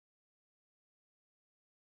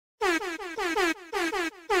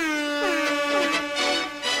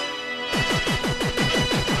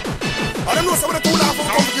know somebody too loud for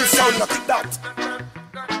come to this sound. Kick that.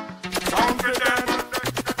 Sound for dead.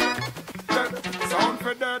 Sound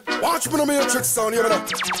for dead. Watch me no Matrix sound, you know.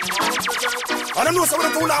 I don't know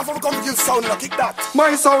somebody too loud for come to this sound. Kick that.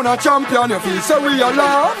 My sound a champion, you feel so real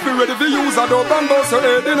laugh. Be ready for use a dope and bust your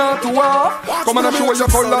head in to war. Come on and show your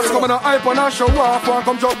colors, come on and hype and a show off. And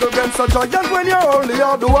come juggle against a giant when you're only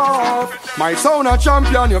a dwarf. My sound a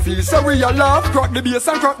champion, you feel so real laugh. Crack the bass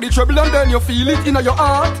and crack the treble and then you feel it in your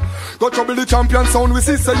heart. Go trouble the champion sound, we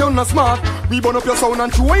see say you're not smart. We burn up your sound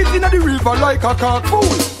and throw it in the river like a cock fool.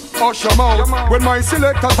 Hush your mouth when my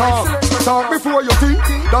selector talk. Talk before you think,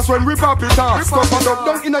 that's when we pop it off. Stuff and up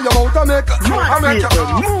down in your mouth and make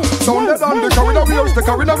you move. Sound dead on the carry the wheels, the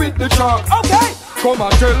carry the with the chalk. Okay. Come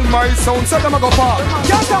and tell my sound, say them a go far.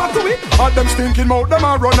 Can't talk to it. All them stinking mouth, them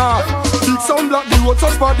a run off. Big sound block the road, so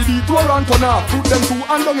spot the detour and turn off. Put them two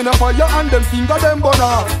hand down in a fire and them finger them burn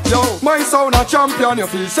off. Yo, my sound a champion, you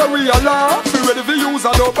feel so real laugh. Be ready for use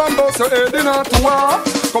a dope and bust your head in a war.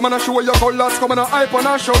 Come on and show your colors, come on and hype and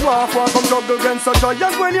a show off. Come juggle against a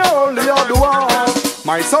giant when you're only a dwarf.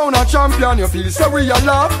 My sound a champion, you feel so real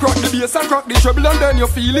laugh. Crack the bass and crack the treble and then you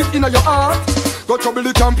feel it in your heart. Go trouble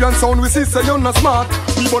the champion sound, we see say you're not smart.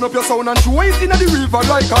 We burn up your sound and throw it in the river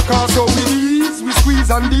like a car. So we ease, we squeeze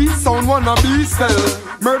and these sound wanna be spell.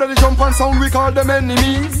 Murder the jump and sound, we call them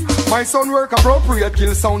enemies. My sound work appropriate,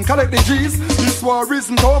 kill sound, collect the G's. This war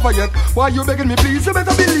isn't over yet, why you begging me please? You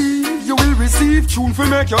better believe you will receive tune for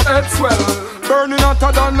make your head swell. Burning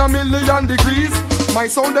hotter than 1,000,000 degrees. My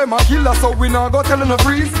sound them a killer, so we not go tellin' a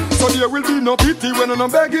freeze. So there will be no pity when I'm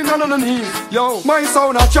begging on the knees. Yo, my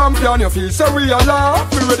sound a champion, you feel so real laugh.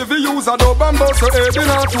 Be ready for use a dope and bust your head in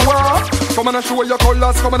a war. Come on and show your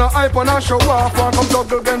colors, come on and hype and a show off. And come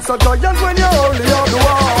juggle against a giant when you're only a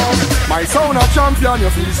dwarf. My sound a champion, you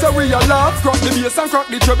feel so real laugh. Crack the bass and crack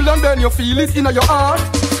the treble and then you feel it in your heart.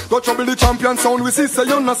 Go trouble the champion sound, we see say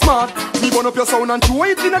you're not smart. We burn up your sound and throw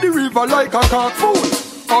it in the river like a cock fool.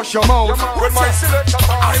 Hush your mouth when my selector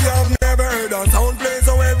talk. I have never heard a sound play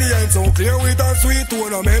so heavy and so clear with a sweet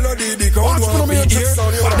tone, a melody the crowd want to hear.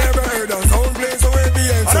 I never heard a sound play so heavy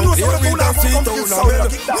and so clear with a sweet tone, a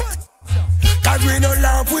melody. Cause we no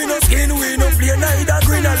laugh, we no skin, we no play neither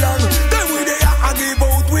green along. Then we dey a give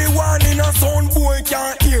out, we want in a sound boy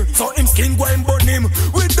can't hear. So him skin go and burn him.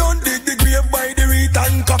 We don't dig the grave by the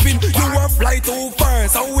return coffin. You want fly too far,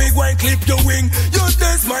 so we go and clip your wing. You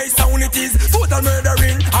test my sound, it is total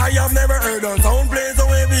murdering. I have never heard a sound play so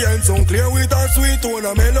heavy and so clear with a sweet tone,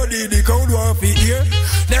 a melody the crowd want to hear.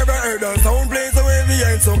 Never heard a sound play so heavy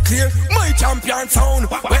and so clear. My champion sound,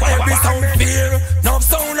 where every sound fear. Now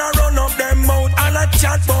sound a run up them mouth and a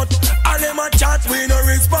chat, but all them a chat, we no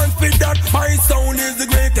response with that. My sound is the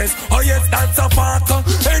greatest, oh yes, that's a fact.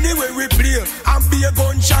 Anyway we play, and be a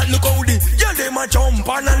gunshot, look how the yeah, them a jump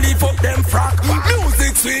and a lift up them frack.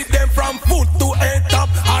 Music sweet them from foot to head top.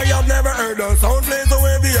 I have never heard a sound play so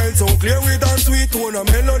heavy and so clear with a sweet tone, a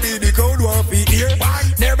melody the crowd want to hear.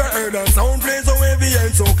 Never heard a sound play so heavy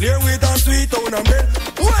and so clear with a sweet tone, a melody.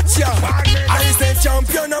 Watch ya, I say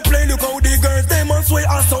champion a play, look how the girls they must sway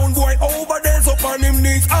a sound boy over there up on him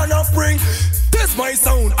knees and a spring. This my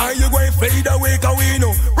sound, are you going fade away? Cause we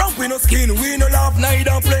know rock we no skin, we no laugh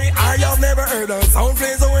neither play. I have never heard a sound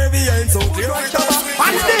play so heavy and so clear.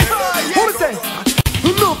 Who say?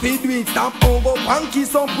 No feed we stop over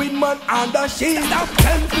punkies up with man and a shade. Stop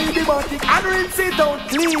 10 feed the body and rinse it out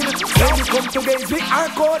clean. When you come to games we are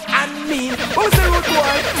cold and mean. Who say what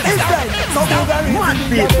boy? It's right. So move and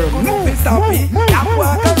move. Stop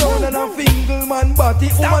walk around and a finger man body.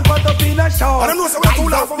 Woman put up in a shower. I don't know so we're too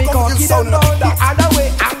loud for cocky down the other way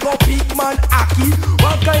and go big man aki.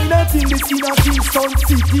 What kind of thing is in a Kingston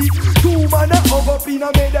City? Two man a hug up in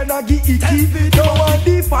a bed and a get icky. Don't want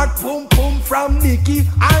the fat pum pum from Nicky.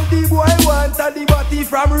 And the boy wants a the body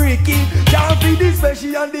from Ricky. Can't feed the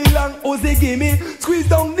special and the long Ozzy gimme. Squeeze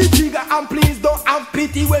down the trigger and please don't have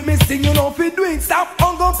pity when me sing you know fi do it. Stop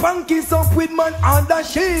and go punkies up with man on the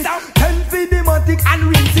shade. 10 feed the matic and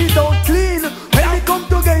rinse it out clean. When we come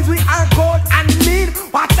to guys we are cold and mean.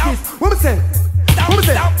 Watch this, what me say? What me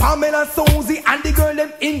say? Pamela Souzy and the girl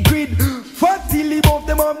them Ingrid. Fat till both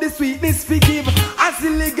them have the sweetness fi give. And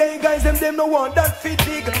silly guys them no want that fit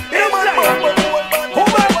dig.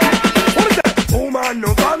 Woman,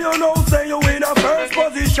 no come you know say you in a first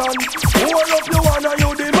position. Hold up your one and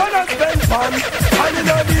you the man that spend fun. And you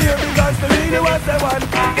know the ear because the really was the one.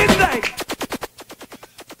 It's like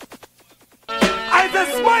I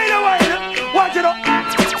just smile away. Watch it up.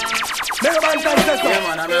 Never mind that so. Yeah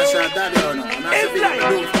man, I'm not sure that you know. It's like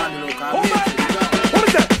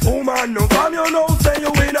woman, no come you know say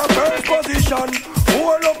you in a first position.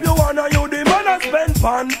 Hold up your one and you the man that spend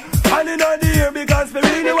fun. And you know the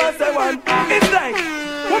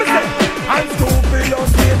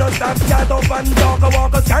stop, cat up and talk. I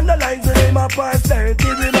walk a scandalize the name of posterity.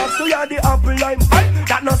 Relax to you the apple lime.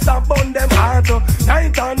 That no stop on them heart.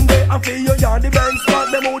 Night and day I feel you, you're the best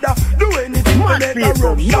spot. Them woulda do anything to make a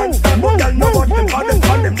rough shot. But y'all know what them for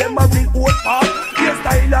them a real old part. Your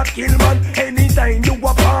style a kill man, anytime you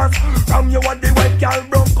a pass. From you what the white girl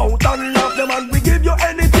broke out and love them. And we give you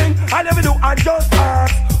anything, I never do, I just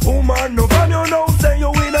ask. Woman, no from you now, say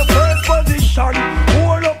you in a first position.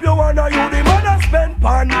 Hold up your one, are you the man that spend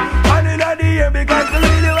pan? And in the air because the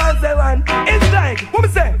really was the one. It's like, what me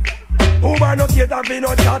say? Woman no cater for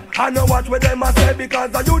no chat. I know what with them I say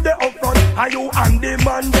because are you the up front? Are you and the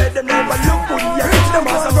man dead? Them never look good yet. Them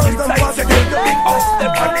as a first and pass again the big house.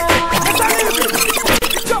 Step on it.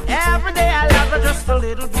 Every day I love her just a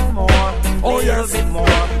little bit more. Little bit more.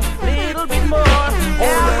 Little bit more.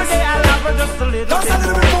 Every day I love her just a little bit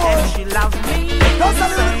more. And she loves me. Just a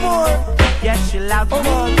little bit more. Yes, she loves me.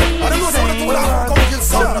 I don't know what to do.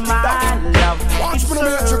 So my love. Watch me the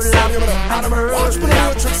matrix sound, you know. Watch me the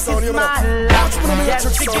matrix sound, you know. Watch me the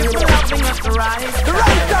matrix sound, you know. Loving us the right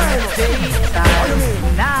time.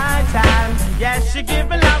 Daytime, nighttime. Yes, she give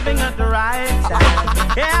me loving at the right time.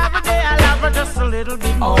 Every day I love her just a little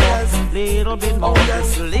bit more. Little bit more.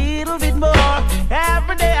 Just a little bit more.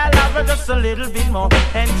 Every day I love her just a little bit more.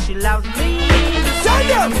 And she loves me the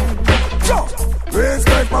same.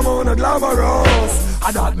 Respect from on a glamorous.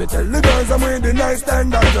 I thought me tell the girls I'm with the nice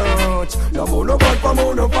standard touch. Love on no bad from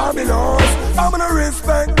on no fabulous. I'm gonna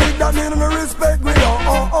respect big, that mean no respect with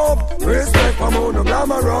respect from on no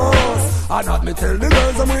glamorous. I thought me tell the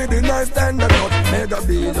girls I'm with the nice standard touch. Make a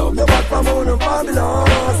beat up your back from on no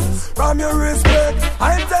fabulous. From your respect,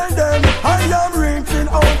 I tell them I am reaching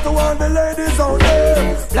out to all the ladies out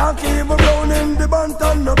there. Black evil brown in the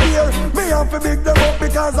Banton no beer. Me have to big them up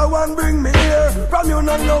because I want bring me here. From you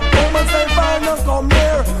not love woman say fine and come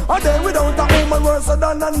here. And then without a woman worse than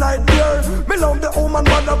a nightmare. Me love the woman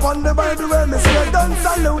mad upon the Bible when me say don't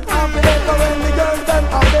salute happy later when the girls them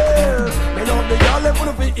appear. Me love the girl that put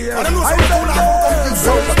up ear. I tell them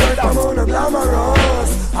respect from on the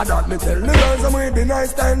glamorous. I thought me tell the girls I'm with the nice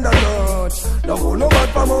standard touch. Don't go no bad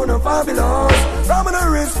from on the fabulous. From the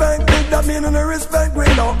respect big that mean no respect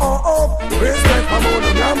with no respect from on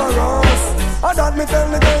the glamorous. I thought me tell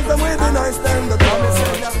the girls I'm with the nice standard touch.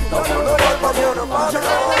 Don't go no bad from on the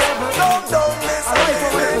fabulous. Don't listen.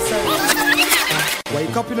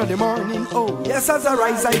 Wake up in the morning, oh yes, as I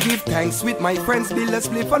rise I give thanks with my friends, build a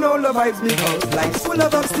spliff and all the vibes because life's full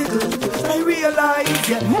of obstacles. I realize,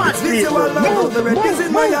 yeah, it's visual, I know the red is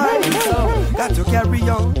in my eyes. So, got to carry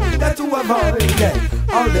on, got to avoid, yeah,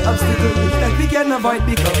 all the obstacles that we can avoid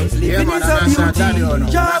because living is a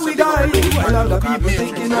beauty. Yeah, we die, while other people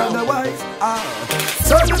thinking otherwise.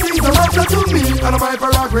 Certain things don't matter to me, and my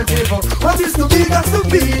prerogative. What is to be, got to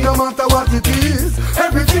be, no matter what it is.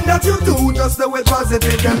 Everything that you do, just the way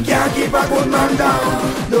positive, them can't keep a good man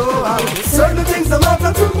down. No, certain things don't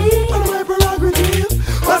matter to me, and my prerogative.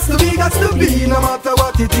 What's to be, got to be, no matter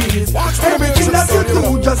what it is. Everything that you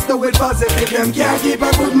do, just the way positive, them can't keep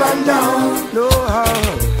a good man down. No,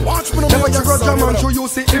 watch me never you grudge a man, show you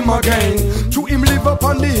see him again. To him live up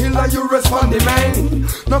on the hill and you respond the man.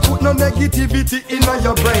 No put no negativity in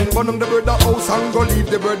your brain. Burn on the brother house and go leave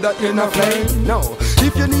the brother in a flame. No,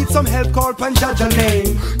 if you need some help, call Panjaja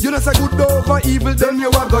name. You know say good over evil, then you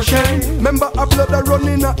are go shame. Remember a blood a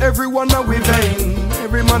running at everyone a we vain.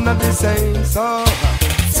 Every man a the same, so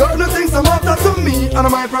certain things don't matter to me and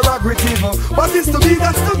my prerogative. What is to be,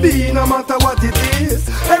 that's to be, no matter what it is.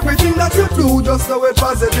 Everything that you do, just the way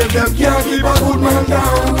positive, them can't keep a good man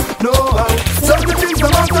down. No, certain things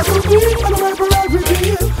don't matter to me and my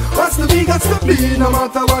prerogative. What's to be, that's to be, no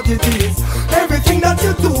matter what it is. Everything that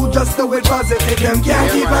you do, just the way positive, them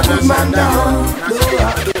can't keep a good man down.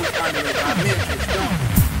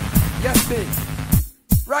 Yes, big.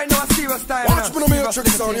 Right now, a serious time. Watch me the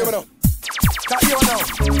matrix sound, you know. That you know,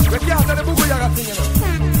 we can't tell the boo you got thing, you know.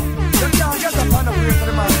 You can't get up on the prayer to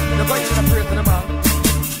the man, the bike to the prayer to the man.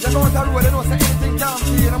 You go on the road, you know, say anything can't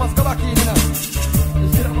see, you must go back in, you know.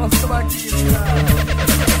 You must go back in, you know.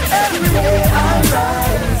 Every day I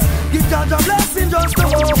rise, give God a blessing just to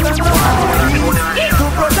open my eyes, to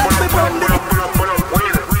protect me from the...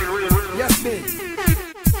 Yes, me.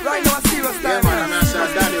 Right now, a serious time, man. I'm not sure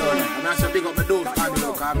daddy, I'm not sure big up my dude,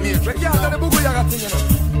 we can't tell the boo you got thing, you know.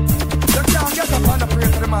 Get up on the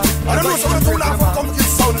prayer to the man. I don't know something to laugh for, come get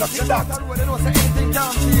sound enough to that. I don't know say anything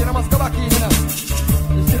can't see, you must go back in, you know.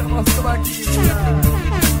 You must go back in, you know.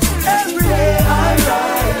 Every day I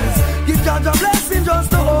rise, give God a blessing just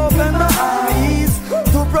to open my eyes,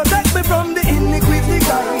 to protect me from the iniquity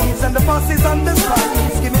guys and the bosses and the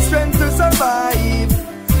spies. Give me strength to survive.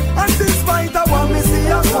 And despite I want me see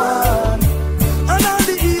a fight.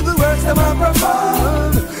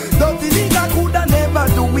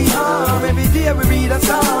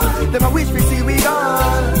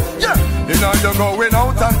 you're going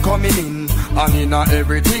out and coming in, and in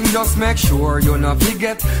everything, just make sure you not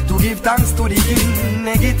forget to give thanks to the King.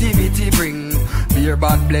 Negativity bring fear,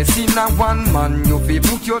 bad blessing, and one man you fi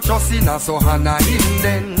put your trust in, so Hannah him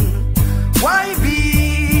then. Why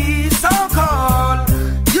be so cold?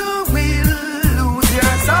 You will lose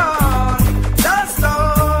your soul. The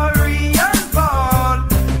story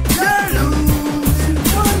unfolds. You're losing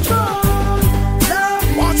control.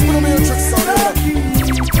 Watch me the Matrix, son.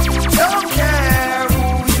 Don't care who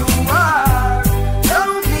you are.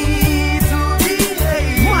 Don't need to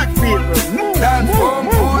behave. That won't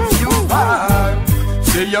put you far.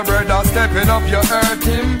 See your brother stepping up, you hurt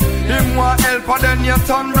him. Him want help and then you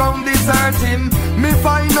turn round desert him. Me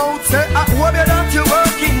find out say what you that you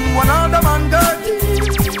working. One other man dirty.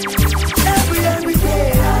 Every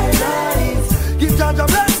day I rise. Give God a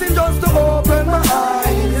blessing just to open my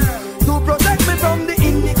eyes, to protect me from the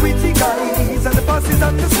iniquity guys and the passes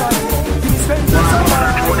at the side. These friends are so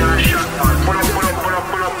high.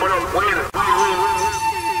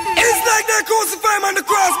 It's like they crucify him on the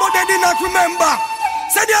cross, but they did not remember.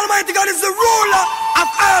 Say the Almighty God is the ruler of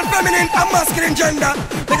all feminine and masculine gender.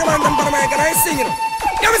 Make a man them for American, I sing it.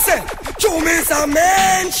 Let me say, to me is a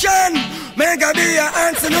mention. Make a be an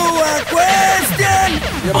answer to a question.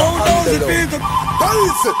 How does it feel to...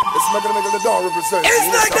 It's making the door represent.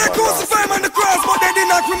 It's like they crucify him on the cross, but they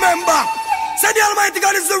did not remember. Say the Almighty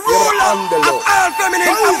God is the ruler of all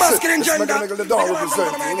feminine and masculine gender. It's making the door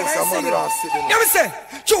represent. Let me say,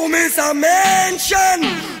 to me is a mention.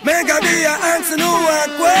 Make a be an answer to a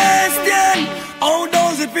question. How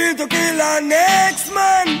does it feel to kill our next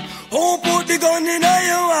man? Who put the gun in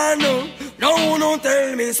your hand? No,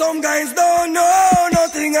 tell me. Some guys don't know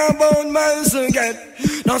nothing about my get.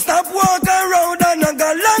 Now stop walking around and not go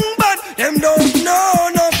long, but them don't know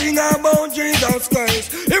nothing about Jesus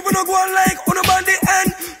Christ. If we don't go like on about the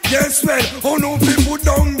end, guess well, who no people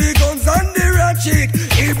down the guns and the ratchet.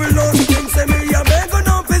 Evil lost things, say me a beg on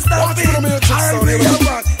up is stop it. And we a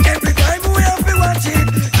back every time we have to watch it.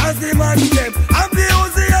 As the man them, and the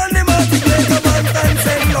Uzi and the matic make a Banton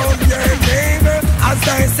say love your neighbor as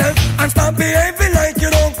thyself, and stop behaving like you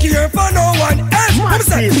don't care for no one else. I'm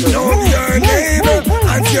saying, love your neighbor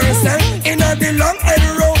and yourself in a the long head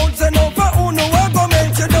roads, and over who know what go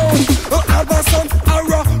make you down. Have a son,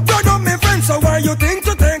 arrow, run on me friend. So why you think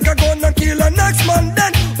to take a gun and kill a next man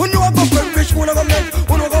then? Who know go friend, who know go make,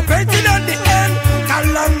 who know go pay till at the end.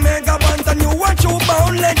 Calang mega Banton, you watch you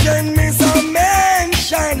bound legend, miss a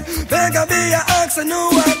mention. Mega be a ask a new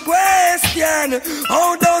question.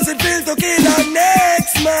 How does it feel to kill a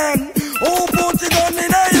next man? Who put the gun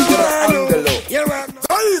in a your hand? You're right.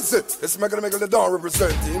 It's making the door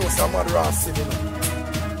represent. You know, some other ass singing.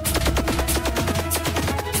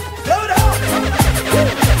 Slow down.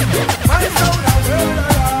 My soul down.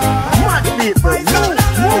 What people?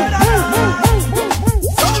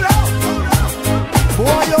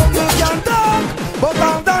 Boy, you can talk, but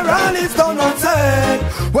after all is done and said,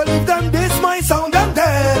 well, if them this might sound them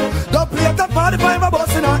dead, the plate of 45 a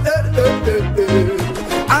bus in a head.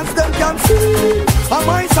 As them can see, I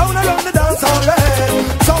might sound around the dance already.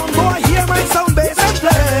 Sound boy, hear my sound bass and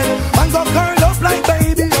play, and go curl up like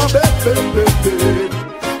baby on bed.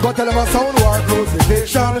 Go tell them a sound war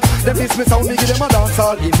crucifixion. Them miss me sound, me give them a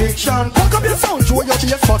dancehall eviction. Fuck up your sound, show your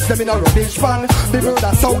bass box, them in a rubbish pan. The bird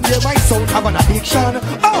that sound, yeah, my sound have an addiction.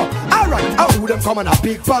 Oh, alright, how them come in a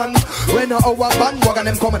big pan. When our bandwagon,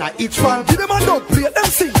 them come in a each pan. Give them a dog plate, them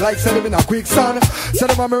sing like say them in a quicksand. Say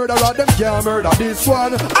them a murderer, them can't murder this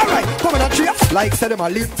one. Alright, come in a trace, like say them a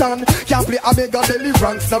Lipton. Can't play a mega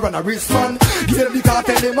deliverance, they run a wristman. Give them the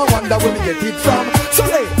cartel, them a wonder where we get it from. So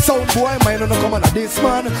hey, sound boy, mine no come in a this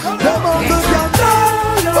man. Them on the ground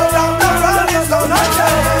down, but down the road is on a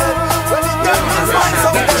chain. When it gets my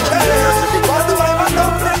soul to play, what do I want to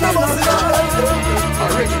play the boss?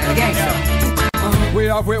 Original gangster. We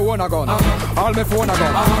have we own a gun, all me phone a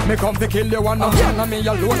gun. Me come to kill you one, and me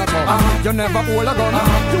alone a come. You never own a gun,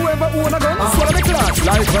 you ever own a gun? Swallow me class,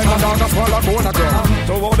 like when a dog a swallow bone a gun.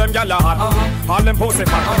 To all them gyal a hot, all them pussy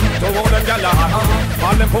fat. To all them gyal a hot,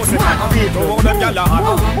 all them pussy fat. To all them gyal a hot,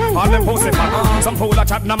 all them pussy fat. Some fool a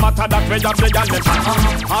chat no matter that we have the gyal them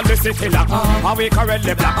fat. All the city lock, how we carry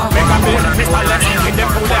the black. Make a big Mr. Less, give them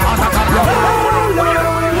fool the heart attack.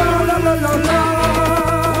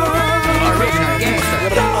 Original gangster.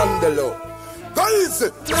 ANDYLOO. Guys,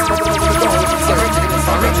 Original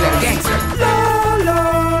gangster.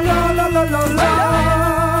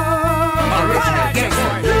 Original gangster.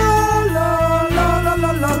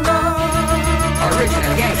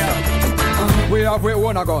 Original gangster. We have we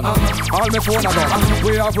own a gun. All me phone a gun.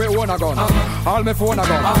 We have we own a gun. All me phone a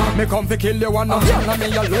gun. Me come to kill you one of you, me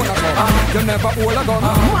alone a gun. You never hold a gun.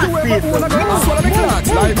 You ever hold a gun? Swallow me clocks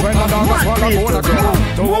like when a dog swallow hold a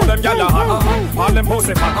gun. To all them gyal a hot, all them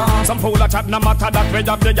pussy fat. Some fool a chat no matter that we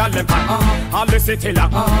have the gyal them fat. All the city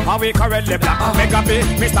lock, how we correctly black. Make a big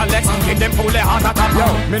Mr. Lex, give them pull their heart attack.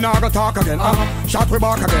 Yo, me nah go talk again. Shot we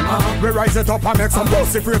back again. We rise it up and make some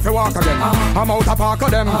pussy free to walk again. I'm out a park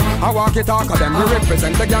of them, I walk it talk of them. We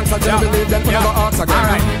represent the gangster, they believe them, we never ask again.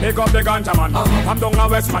 Alright, pick up the ganja man, I'm down a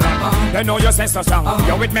Westman. They know your sense so strong,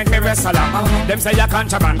 yo it make me rest along. Them say you're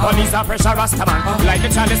contraband, police are pressure rasta man. Like the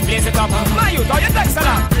chalice blaze it up, my youth, are you text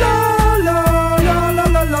along? La la la la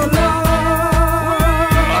la la la.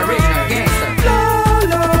 Original gangster. La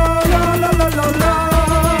la la la la la la.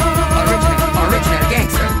 Original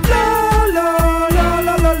gangster. La la la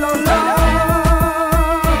la la la la.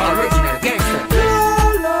 Original gangster. La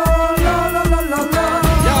la la la la la.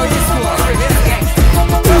 Yo, it's cool. Original gangster.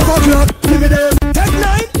 Overclock, give me them. Tech 9,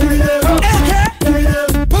 give me them. AK, give me them.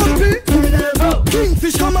 Pumpy, give me them.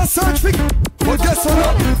 Kingfish come and search for. But guess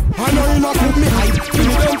what? I know you not put me high. Give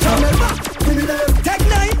me them camel back. Give me them. Tech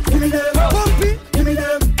 9, give me them. Pumpy, give me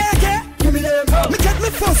them. AK, give me them. Me get me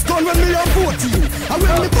first gun when me am 14. And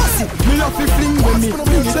when me boss it, me have to fling when me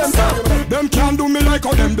bring them. Them can't do me like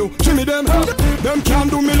how them do. Jimmy them. Them can't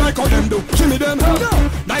do me like how them do. Jimmy them.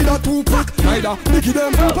 Neither Tupac, neither Nicky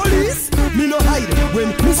them. Police, me no hide when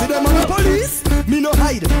me see them on the police. Me no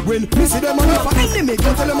hide when me see them on the for enemy.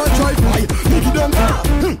 Go tell them I drive by. Nicky them.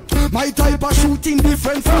 My type of shooting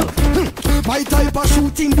different from. My type of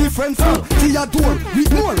shooting different from. Theodore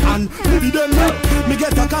with more and maybe them. Me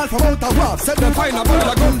get a call from out of war. Said them find a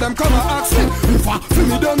bottle of gun. Them come and ask me if I give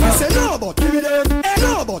me them. Me say no but give me them. Eh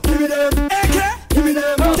no but give me them. AK give me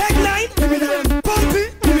them. Tech 9 give me them. Pumpy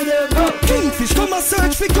give me them. Kingfish come and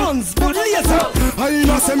search for guns but later I in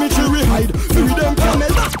a cemetery we hide. Give me them camel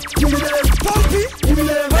back. Give me them. Pumpy give me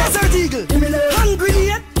them. Desert eagle give me them. Hand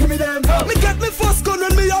grenade give me them. Me get me first gun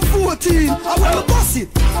when me a 14. And when me boss it,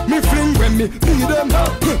 me fling when me biggie them.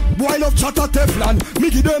 Boy love chatter Teflon, me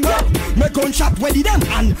give them. Me gunshot weddy them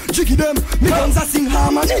and jiggy them. Me guns a sing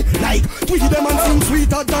harmony like twiggy them and sing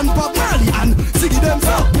sweeter than Bob Marley and ziggy them.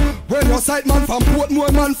 When your sight man from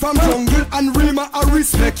Portmore, man from Jungle and Rima, I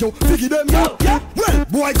respect you. Figgy them, yeah. Well,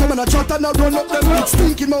 boy come and a chat and a run up them big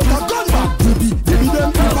stinking mouth a gun back. Give me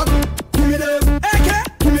them, give me them.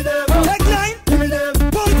 AK, give me them. Tech 9, give me them.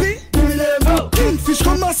 Pumpy, give me them. Kingfish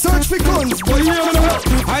come and search for guns. Boy, you know,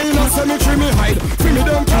 I in a cemetery me hide. Give me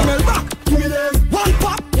them camel back. Give me them. One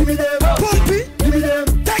pop, give me them. Pumpy, give me them.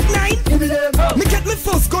 Tech 9, give me them. Me get me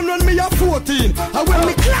first gun when me a 14. And when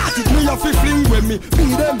me clot it, me a 15 when me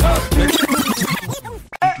beat them.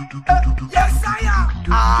 Yes, I am.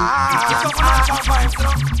 It's up on our vibes, you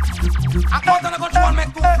know. I'm out on the control,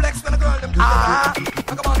 make two flex when the girl them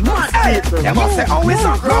They must say, oh, it's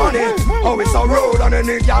a crowded, oh, it's a road, and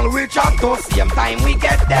any girl we chat to, same time we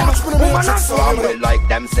get them. Woman are strong, we like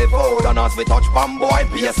them, say food on us, we touch bomb boy,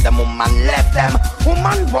 pierce them, woman left them.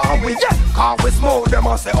 Woman want we get, car we smoke them,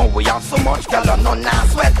 I say, oh, we have so much, girl, and none now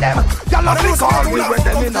sweat them. Girl, I think all we with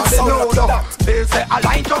them in the know, they say, I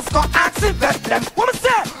like just go activate them. What me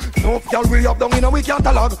say? No girl we up down in a we can't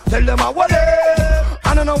talk, tell them I want it.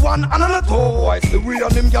 And another one, and another two, boys, the real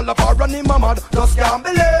him, girl, up or run him, mad, just can't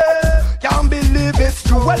believe it's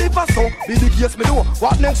true. Well, if I so, be the case me do.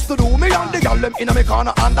 What next to do? Me and the girl them in a me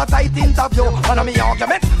corner and a tight interview. And a me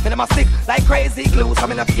argument, me them a stick like crazy glue. So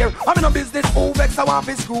I'm in a fear, I'm in a business, who vex I want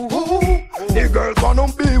his screw. The girls wanna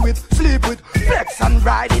be with, sleep with, flex and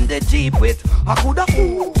ride in the Jeep with. I coulda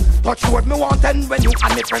touch what me want and when you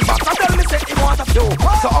and me friend back and tell me say he want a few.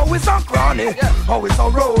 So always a chronic, always a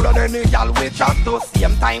road and any girl we chat to,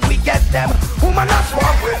 same time we get them. Woman a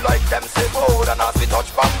swap we like them say food and as we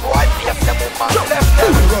touch back boy, yes them woman left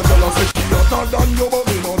them. The girl say she hotter than you but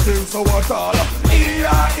me no think so at all. Oh,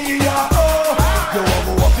 you want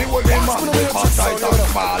to walk the way the man they fat tight and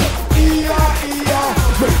small.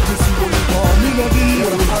 Make me see what you call me no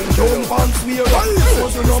dear. And jump and swear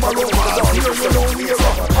cause you know my road pass here you don't hear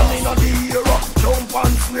and in a dear jump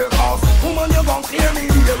and swear cause woman you gon' clear me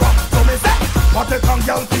dear. So me say what a can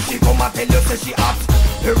girl fishy come and tell you say she hot.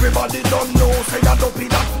 Everybody don't know say you dopey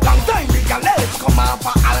that. Long time the girl let's come out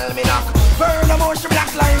for almanac. Burn a motion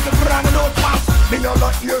black like a brand new pass. Me no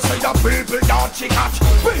not hear say the people don't chick catch.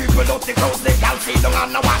 People don't take out the girl see don't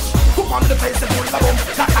on the wash. Come on the face and pull the boom.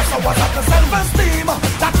 That I saw was at the self-esteem.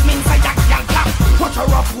 That means I can't clap. Watch her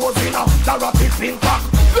up was in a the rapid pin crack.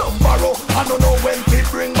 Lumbarrow, I don't know when to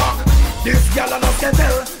bring back. This girl I not can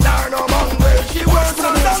tell. Nah no man well she works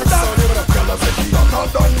on that. Girl I say she hotter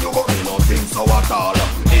than you but me no think so at all.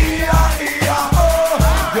 Oh.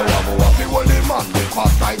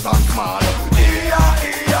 man.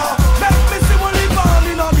 Let me see what live on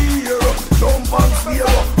in a beer. Jump and swear.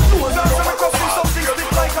 No, that's when I come see something stick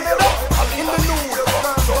like a mirror. I'm in the nude.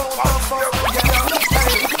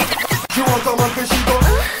 She want a man for she go.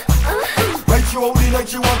 Right, she only like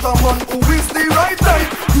she want a man who is the right type.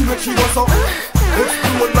 You make she go so.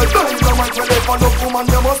 Explode like dynamite. When they fall up, woman,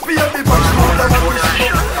 you must be a bit. But she want a man for she go.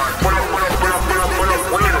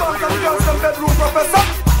 Some bedroom professor.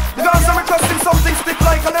 You got some requesting something stick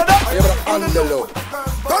like another. I have an ANDYLOO.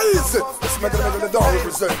 Guys, let's make the dog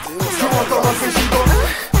represent. She want a man for she go.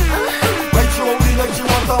 Like she only like she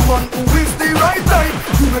want a man who is the right type.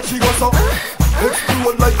 You make she go so.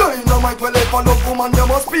 Explode like dynamite. When they fall up, woman, you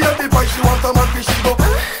must be a bit. But she want a man for she go.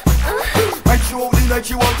 Like she only like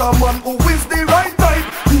she want a man who is the right type.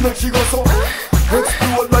 You make she go so.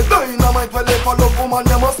 Explode like dynamite. When they fall up, woman,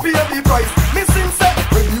 you must be a bit price. Missing set.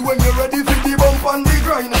 When you're ready for the bump and the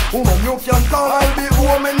grind, woman, you can call, I'll be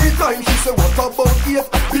home anytime. She say, what about 8?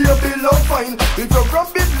 Baby, love fine. If you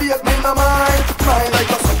grab it late, me no mind. Mine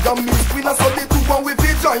like a song, me queen, I saw the two one with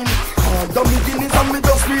the join. The beginnings and me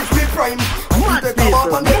just reach me prime. Me take a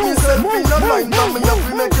walk and get myself in a line. Now me have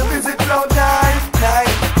to make you visit Cloud 9.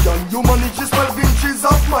 Young you manage is 12 inches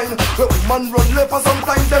of mine. The woman run left and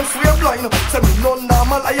sometimes them swear blind. Say me no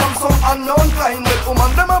normal, I am some unknown kind. The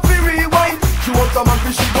woman them a fi rewind. She want a man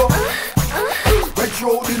fi she go. Make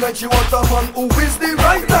sure the night she want a man who is the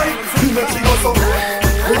right time. He make she go so.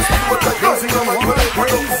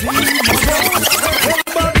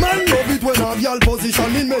 Bad man love it when a girl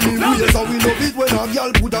position in many ways. And we love it when a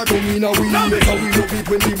girl put her tongue in a way. And we love it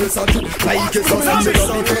when the rest are true. Like a sausage.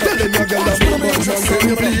 Tell them your girl a bad man can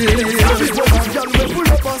you play. Love it when a girl will pull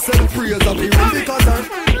up herself praise. And we run because her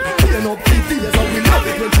paying up the fears. And we love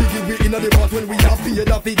it when she give it in the part when we have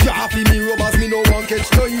paid off it. Jaffy me rubbers me no one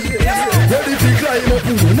catch no ear. Ready to climb up,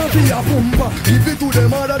 not be a bumper. Give it to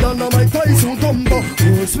them harder than a Mike Tyson thumper.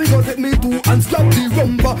 First we go take me to and slap the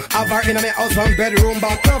rumba. Have her in my house from bedroom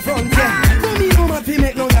back to front. No me woman fi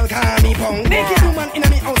make no girl call me punk. Make a woman in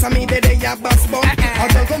my house and me they a bass bump. I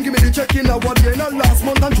tell come give me the check in a what day in a last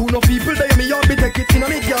month. And true no people they me up be take it in a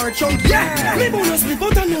me car chunk. Yeah, me bonus me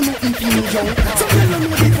but I know nothing fi me junk. So tell them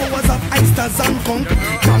know the powers of oysters and conch.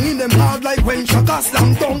 Banging them hard like when Shaka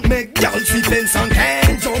slam dunk. Make girl see fence and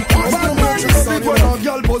can't jump. Bad man love it when a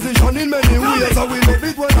girl position in many ways. And we love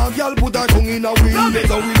it when a girl put her tongue in a way. And we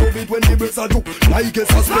love it when the breasts are juke like a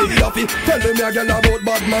suspect of it. Tell them a girl about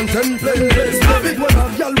bad man 10 plain place. Love it when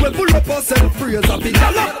a girl will pull up herself praise of it.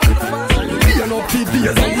 Girl up, being up the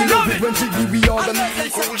days. And we love it when she give me all the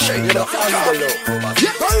cool shade of ANDYLOO.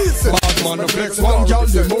 Bad man flex one girl,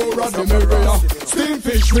 the more of the merrier. Steam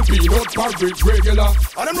fish with peanut porridge regular.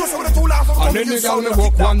 And any girl me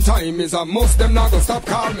walk one time is a must. Them not gonna stop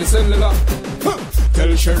call me cellular.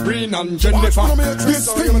 Tell Shereen and Jennifer,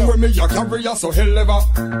 this thing with me a carry so hell ever.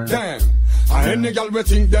 Damn. And any girl we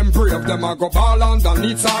think them brave, them a go ball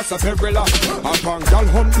underneath sauce of perilla. A punk girl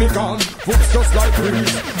hunt me gone, books just like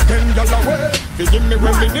breeze. 10 girl away, they give me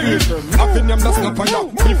when me need. I think them that's not fire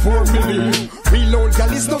before me leave. Real old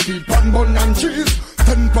girl is no feed, pan bun and cheese.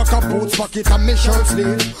 10 pack of boots, pocket and me shirt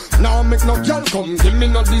sleeve. Now make no girl come, give me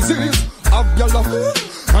no disease. Have girl a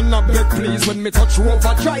and I beg please when me touch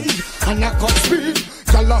overdrive and I cut speed.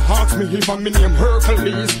 Y'all ask me if I'm name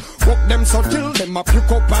Hercules. Walk them so till them a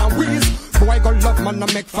pick up and wheeze. Boy go love man I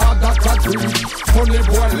make father God breathe. Funny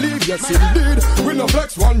boy leave, yes indeed. We no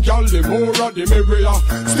flex one gal, the more of the merrier.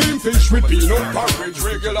 Steam fish with peanut porridge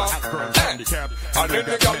regular. And then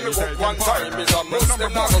the gal me walk one time is a must.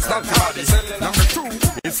 Them not gonna stop party. Number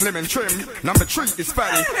 2 is slim and trim. Number 3 is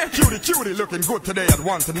fatty. Cutie looking good today at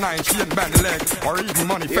 1 to 9. She ain't band leg or even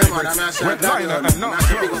money favorites. Red liner and not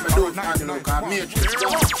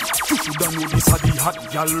you don't know this a the hot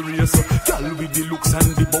gal race. Gal with the looks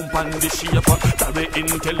and the bump and the shape. Very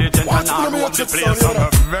intelligent and all over the place. On a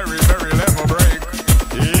very, very level break.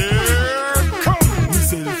 Here come me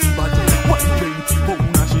selfie body 120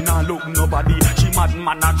 pound and she not look nobody. She mad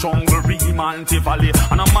man a jungle Rimanti Valley.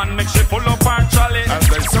 And a man make she full up her trolley. As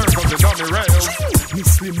they circle the dummy rails. Me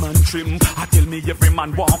slim and trim. I tell me every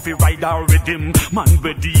man want to ride her with him. Man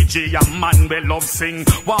with DJ and man with love sing.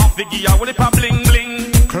 Want to give her with a bling bling.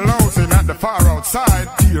 Closing at the far outside.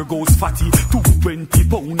 Here goes Fatty, 220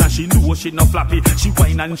 pound and she know she no flappy. She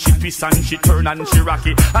whine and she twist and she turn and she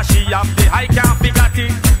rocky. And she have the high can't be got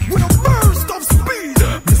it. With a burst of speed.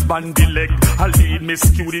 Miss Bandy leg, I lead Miss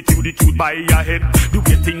Cutie by your head. The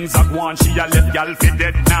way things are going, she a left y'all for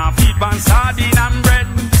dead. Now feed one sardine and bread.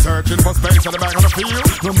 searching for space at the back of the field.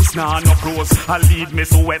 No miss nah no close. I lead me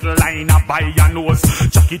so wet line up by your nose.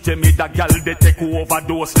 Jackie tell me that gal they take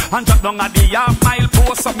overdose and drop down at the half-mile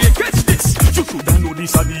post. So me catch this. You shoulda know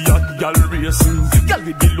this a the hot gal racing. Gal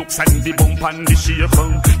with the looks and the bump and the shape.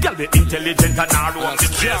 Gal the intelligent and narrow on the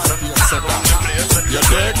place. You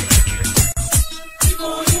dig?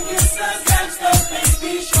 Before you kiss that gangsta,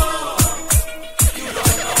 baby, sure. You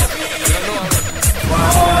don't know me.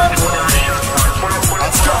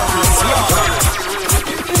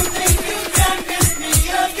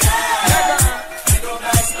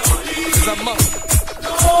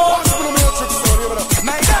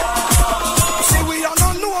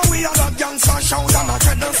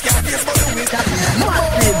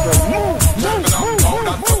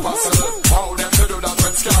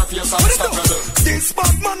 This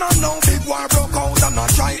bad man and now big war broke out and I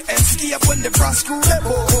try escape when the frost screw them.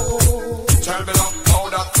 Tell me now, how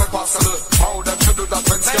that possible? How that you do that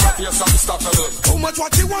when Scarface unstoppable? Too much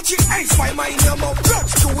watching ice, my mind your mouth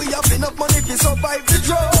drugs. Do we have enough money to survive the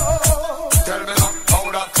drug? Tell me now,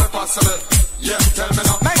 how that possible? Yeah, tell me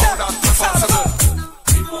now, how that possible?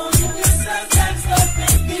 Before you kiss that gangsta,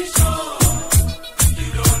 baby, sure.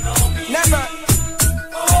 You don't know me. Never.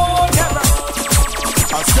 Never.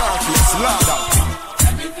 A Scarface ladder.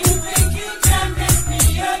 And if you think you can miss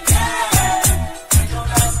me again,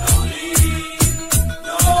 don't ask no leave.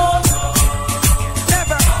 No.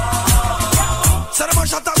 Never. So the man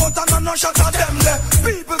shot about and no shot at them.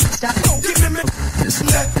 People don't give me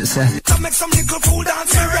to make some little food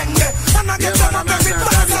dance merengue. And I get down and make it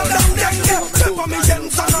dance and down dengue. Pepper me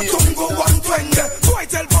ends and a tungo 120. Boy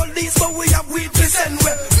tell police but we have weed to send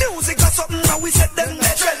we. Music or something and we set them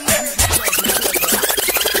the trend.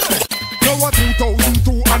 Now a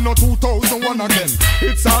 2002 and no 2001 again.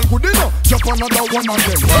 It's all good enough, jump another one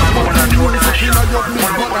again. Music in a your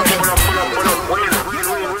blood again.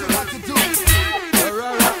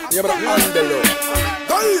 Yeah, but ANDYLOO.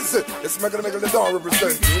 Guys, it's making the door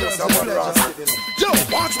represent. Yo,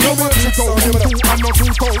 watch me now 2002 and no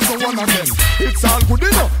 2001 again. It's all good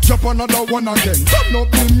enough, jump another one again. Turn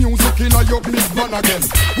up the music in a your big band again.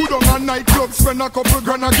 Good on a nightclub, spend a couple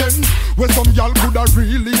grand again. When some y'all coulda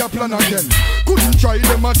really a plan again. Couldn't try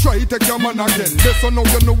them a try take your man again. This so now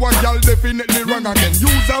you know what y'all definitely wrong again.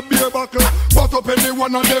 Use a beer buckle, but up any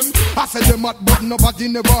one of them. I said them at but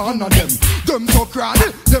nobody never honor them. Them so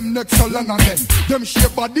crowded, them next so long again. Them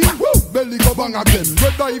shape body, woo, belly go bang again.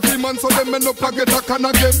 Red eye man so them end up a get a can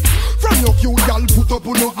again. From your cute y'all put up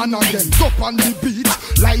on no hand again. Up on the beach,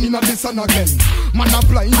 lying at the sun again. Man a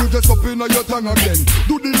blind you just up in your tongue again.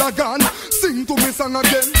 Do the lagan, sing to me song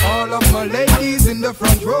again. All of my ladies in the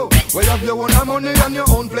front row, well you have your own money and your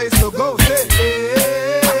own place to go. Say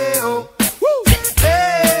hey oh, woo,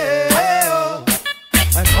 hey oh.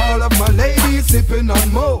 And all of my ladies sipping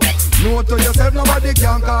on more. Know to yourself nobody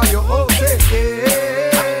can call you oh. Say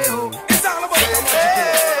hey oh. It's all about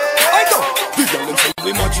I go. The girl them say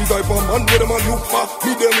we match type of man where them a look for.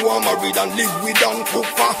 Me them want married and live with and cook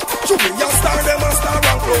for. To me a star them a star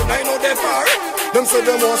and cloud I know they far. Them say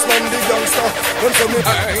them want slam the gangster. Them say me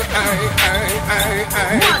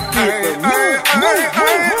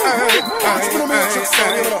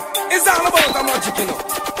It's all about the magic, you know.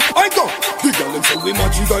 I go. The girl them say we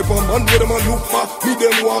match type of man where them a look for. Me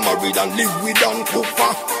them want married and live with and cook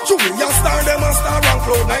for. To me a star them a star and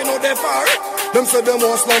cloud I know they far. Them say them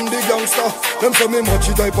want slam the gangster. Them say me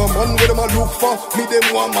match type of man where them a look for. Me them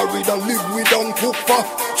want married and live with and cook for.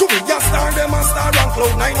 To me a star them a star and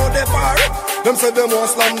cloud I know they far. Them say them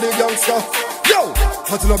want slam the gangster. Yo,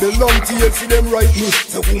 until I be long till see them write me.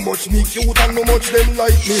 Say how much me cute and how much them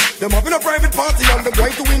like me. Them having a private party and them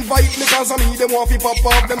going to invite me. Cause of me them want to pop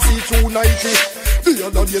off them see through 90. The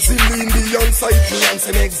other day Celine Dion sight me and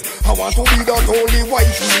say Megs, I want to be that only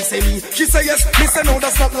wife. Me say me, she say yes, me say no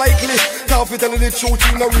that's not likely. Can't fit telling the truth,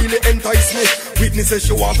 she not really entice me. Whitney says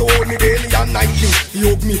she want to hold me daily and nightly. He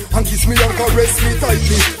hug me and kiss me and caress me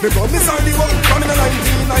tightly. Me promise her the one from in the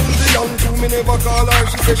 1990 and two me never call her,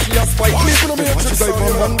 she say she a spite me. Watch the type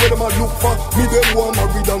of man where them a look for. Me them want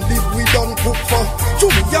married and live with and cook for. To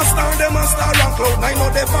me a star, them a star and cloud nine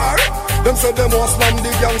know they far. Them say them want slam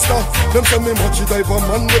the gangster. Them say me much the type of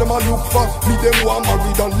man where them a look for. Me them want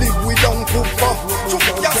married and live with and cook for. To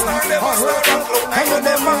me a star, them a star and cloud nine know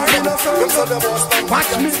they far. Them say them want slam.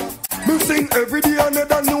 Watch me. Me sing every day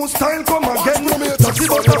another new style come again. Touch the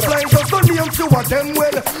butterfly, just don't name to a them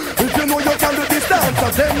well. If you know you can do this dance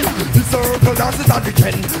at them, the circle dances at the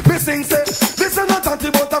trend. Me sing say, this is not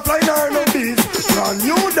anti-butterfly nor no bees. Brand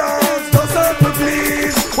new dance, no circle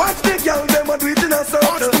please. Watch the girl, them a do it in a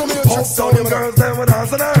circle. Uptown them girls, them a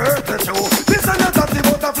dance and I hurt the show. This is not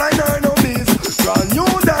anti-butterfly nor no bees. Brand new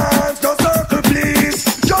dance.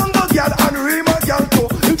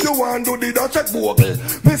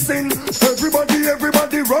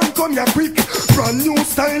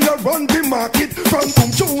 style you run the market. From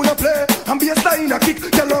boom tune a play and bassline a kick.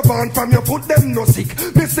 Tell a band from your foot them no sick.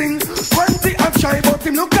 Missing 20 and shy but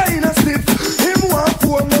him no kinda stiff. Him want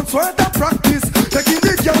 4 months worth of practice. Taking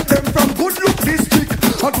the girl them from good look district.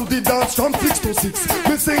 I do the dance from 6 to 6.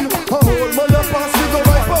 Missing a whole mother pass with a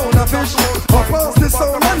right pound of fish. I pass the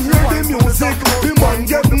sound and hear the music. The man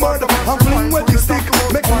get mad and fling with the stick.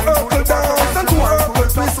 Make you urkel dance and to urkel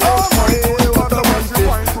twist. Oh my, what a man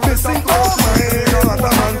fit. Missing, oh my, what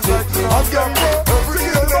a man fit. I've got every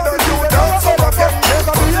year that you dance on a cat.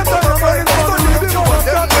 Never be a better man, so leave it on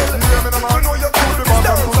that. I know you're cool, the man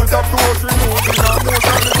from the top to watch you moving. I know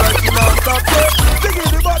something like you non-stop. Singing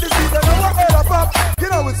the body seat and I walk head up up. You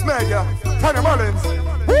know it's Mega, Tanya Mullins.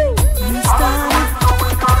 We started.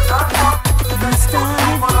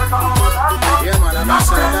 Yeah man, I'm not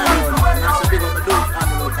saying that. I'm big up the dude,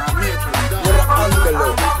 ANDYLOO. You're ANDYLOO.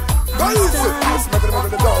 Guys, let's make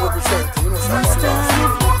the door represent. You know something.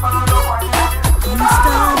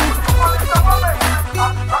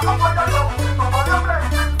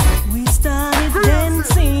 We started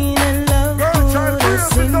dancing and love put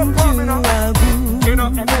us into our groove.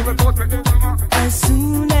 As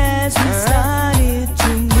soon as we started to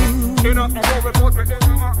move,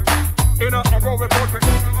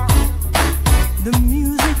 the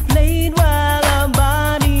music played while our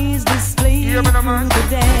bodies displayed through the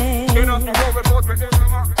dance.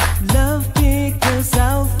 Love kicked us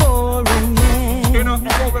out for romance.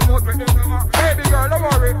 Baby girl, don't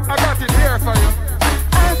worry, I got it here for you.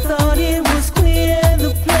 I thought it was clear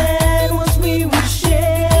the plan was we would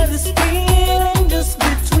share this feeling just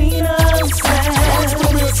between ourselves.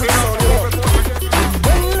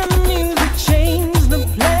 When the music changed, the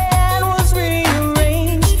plan was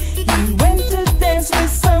rearranged. He went to dance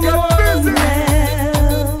with someone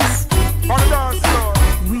else.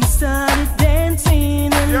 We started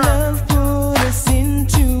dancing and love put us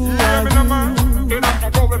into our groove.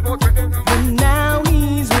 But now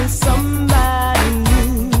he's with somebody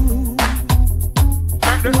new.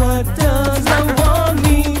 What does love want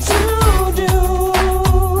me to do?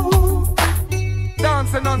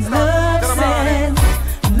 Dancing Love non-stop. said,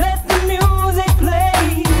 let the music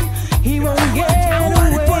play. He won't get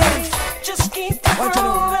away. Just keep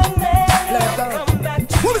moving and come back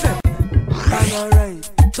to What is it? I'm alright.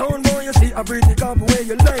 Sound boy, you see a pretty couple where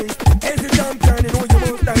you lay. Every champion, you know you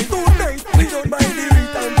must die tonight. We don't mind the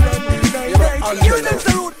rhythm from the night. You them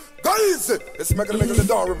salute. Guys, let's make the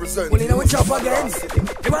door represent. Well, you know what's up again?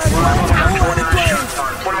 You want it twice.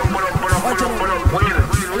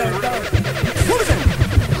 What is it?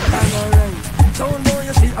 I'm alright. Sound boy,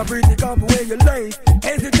 you see a pretty couple where you lay.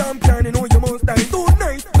 Every champion, you know you must die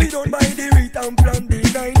tonight. We don't mind the rhythm from the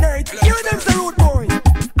night. You them salute, boy.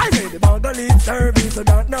 I said about the lead service, so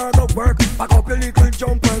that now go work. Back up your little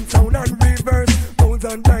jump and sound and reverse. Bounce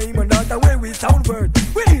and time and that's the way we sound word.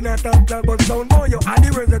 We did not talk like but sound boy, you are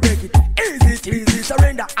the words to take it. Easy, cheesy,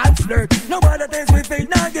 surrender and flirt. Nobody thinks we fake,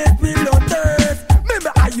 now get me blood thirst.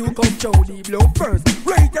 Remember how you come show the blow first.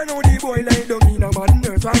 Right, you know the boy lay down in a man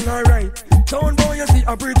nurse. Wrong or right. Sound boy, you see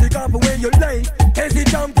a pretty couple when you lay. As the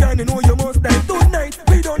champion, you know you must die tonight.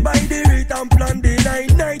 We don't buy the rhythm, plan the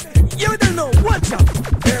night. You don't know what's up.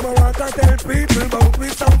 Them I want to tell people about we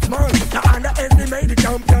sound smart. Now underestimate the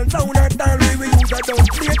champion sound at all. We use a don't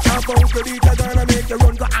play top out. The beat are gonna make you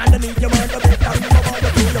run. Go underneath your man to make that move about the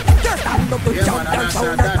food. Just stand up to champion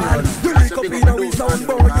sound at all. You lick up in a we sound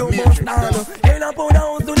boy, you must stand. And I put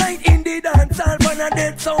down tonight in the dance hall. For a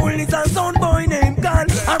dead soul is a sound boy named Carl.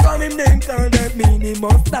 And from him name Carl, that mean he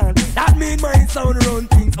must stand. That mean my sound run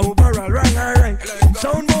things overall. Wrong or right.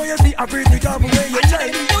 Sound boy, you see a pretty couple where you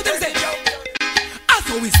shine.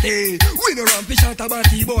 So we stay. We no run fish out a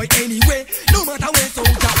batty boy anyway. No matter where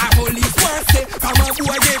soldier or police want say. From a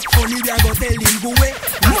boy get funny, they go tell him go away.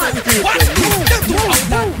 What's cool? Them two out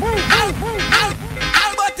that.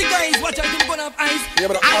 All but the guys watch out, them gonna have eyes.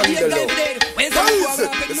 Yeah, but all the guys dead. When some boy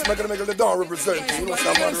let's make the door represent. You know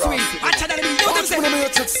someone wrong. Watch out, them say.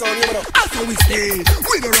 Also we stay.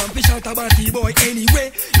 We no run fish out a batty boy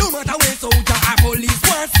anyway. No matter where soldier or police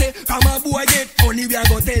want say. From a boy get funny, they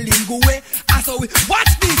go tell him go away. So we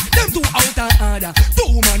watch this, them two out of order.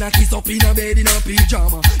 Two man a kiss up in a bed in a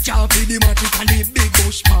pyjama. Chop with the matic and the big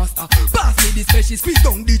bush master. Pass me the special, squeeze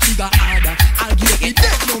down the trigger harder. I'll give it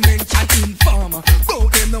dead, no mention informer.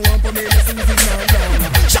 Both them no one for me, listen to the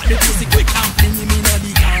drama. Shot the pussy quick and fling him in a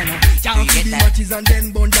the corner. Chop with the matches and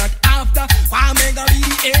then burn that after. One mega be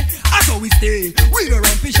the air, that's how we stay. We don't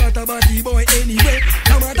run fish out a body boy anyway.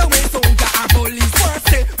 No matter where soldier or police want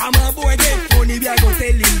say. I'm a boy get funny, we are gonna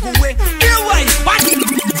tell him go away.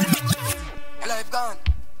 Life gone.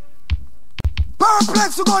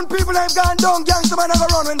 complex to gun people have gone down. Gangsta man never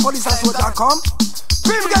run when police and soldier come.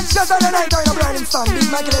 People get shot at the night during a blinding sun. Big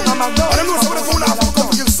Mac and come back down. I don't know some of the fool out for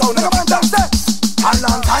come kill sound. A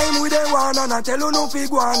long time we dey want and I tell you no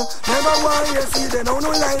fig one. Never want you see they know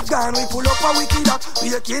no life gone. We pull up a wicked up,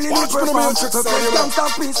 we are killing it for fun. Gangsta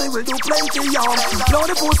piece, we will do plenty yam. Now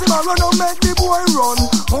the pussy man run and make the boy run.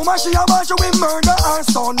 How much she a bash we murder our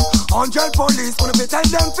son. 100 police, gonna be tell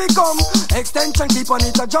them fi come. Extension keep on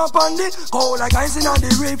it a jump on the cold like ice in on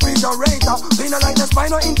the refrigerator. We no like the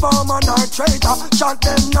spine or informer nor traitor. Shot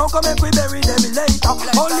them now, come make we bury them later.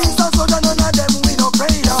 Police and soldier, none of them we no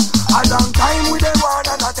crater. A long time we dey want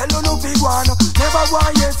and I tell you no big one. Never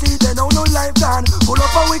want you see they know no life gone. Pull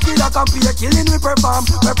up a wicked a compare killing we perform.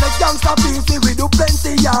 Reflex gangsta beef we do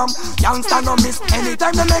plenty yam. Gangsta no miss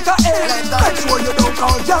anytime they make a air. Make sure you don't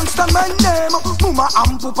call gangsta man name. Mama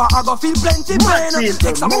and papa I go feel plenty pain.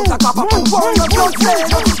 Take some out a copper and warn your blood stain.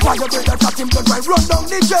 While your brother chat him blood right run down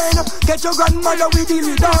the drain. Get your grandmother we deal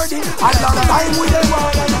with dirty. A long time we dey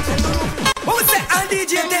want and I tell you. What we say, and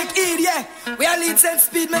DJ take heed, yeah. We are lead set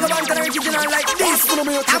speed, make a Banton original like this.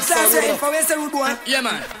 After saying, for we say rude one. Yeah,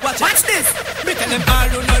 man. Watch this. Me tell them all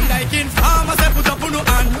who not like in farmers, I put up on your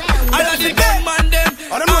hand. All of the gunman them,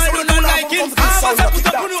 all who not like in farmers, I put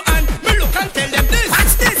up on your hand. Me look and tell them this.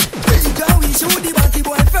 Watch this. We go, we shoot the body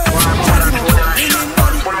boy first.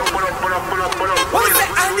 What we say,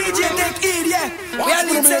 and DJ take heed, yeah. We are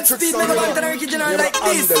lead set speed, make a Banton original like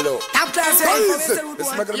this. After saying, for we say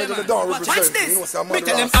rude one. Watch this. Me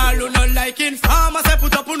tell them all who not like in farmers, I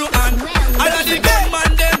put up on your hand. All of the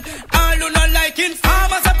gunman them, all who not like in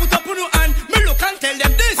farmers, I put up on your hand. Me look and tell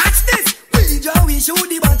them this. Watch this. We shoot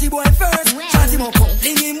the body boy first. Shot him up,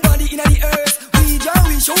 fling him body inna the earth.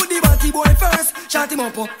 We shoot the body boy first. Shot him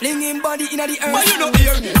up, fling him body inna the earth. But you know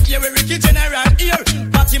here, yeah we Ricky General here.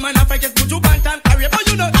 Party man a fight put to Banton career. But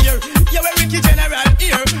you know here, yeah we Ricky General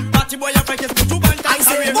here. Party boy a fight put to Banton career. I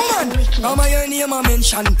say, woman, come on your name a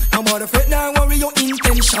mention. No more afraid now worry your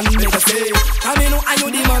intention. Make us say, come in I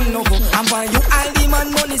you the man no go. And by you all the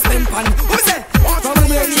man money spent pan. Who say? Come on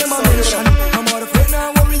your name a mention. No more afraid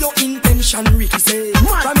now worry your intention. Ricky say,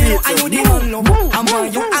 come in I you the man no go. And by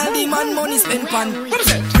you all the man money spent pan. Who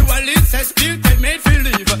say? You a lead set speed tell me to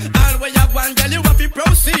leave. All where you want girl you have to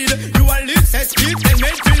proceed. You a lead set speed tell me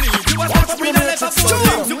to leave. You a step up in a level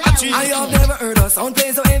to achieve. I have never heard a sound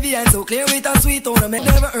play so heavy and so clear with a sweet ornament.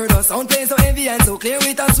 Never heard a sound play so heavy and so clear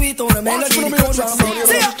with a sweet ornament.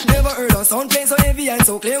 Never heard a sound play so heavy and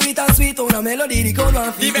so clear with a sweet ornament. Melody the code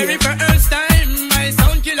one. The very first time my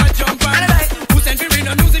sound killer jump on. Who sent me in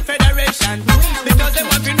a music federation? Because they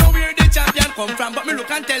want to know where the champion come from. But me look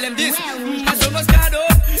and tell them this. My soul was caught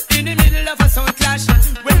up in the middle of a sound clash.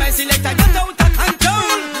 When my selector got out of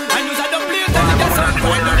control, I knew that the place that the sound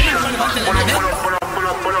going on.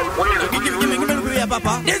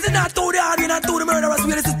 This is not to the hard, not to the murderous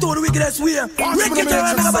way. This is to the wickedest way. Ricky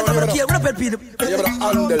General, make a Banton for the key. What up, Peter? Yeah, but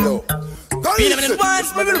ANDYLOO. Peter, me once,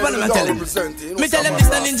 me tell him. Me tell him this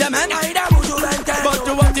the ninja man. But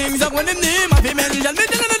to what things are when him name, I fi mention. Me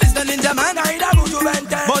tell him this the ninja man.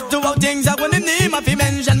 But to what things are when him name, I fi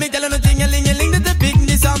mention. Me tell him nothing, a ling that the pig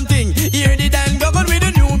need something. Hear the Dan go with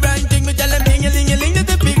a new brand thing. Me tell him ling that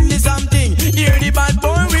the pig need something. Hear the bad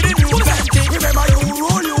boy with a new brand thing. Remember you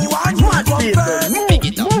rule, you want, you come first. Pick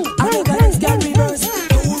it up. I know that it's got reverse.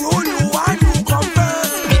 You rule, you want, you come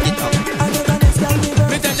first. Pick it up. I know that it's got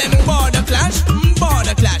reverse. Me tell them border clash.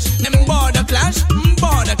 Them border clash.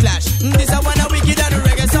 This a one a wicked and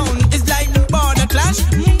reggae sound. It's like border clash.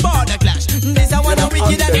 This a one a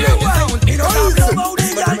wicked and reggae sound. You know that about the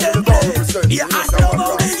girl them play. You ask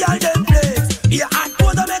about the girl them play. You ask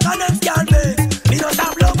what to make a next girl play. You don't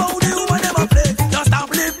stop love about the woman them a play. Just stop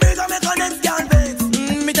live big and make a next girl play.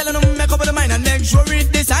 Me tellin' them make up the mind and make sure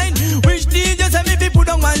it design. Which DJ say me put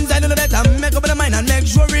on one side, no better make up the mind and make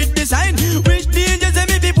sure it design. Which DJ say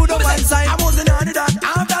me put on one side. I wasn't on that.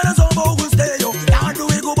 After the song about who stay yo. Can't do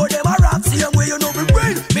it go but them a rap. Same way you know me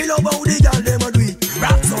brain. Me love how the girl them a do it.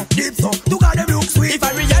 Rap so, deep so, to got them look sweet. If a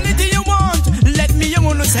reality you want, let me you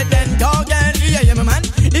wanna set them dog and yeah my man.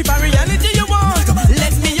 If a reality you want,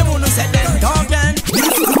 let me you wanna set them dog and.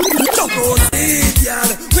 Jump on it, girl.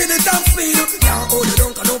 With the top speed. Can't hold it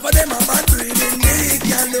down, cause over them a man breathing. Big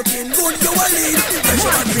girl looking good, you a lead. Fresh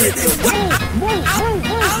on breathing.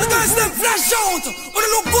 All the guys them flash out. Wanna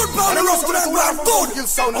look good, pound the rough, good and grab good.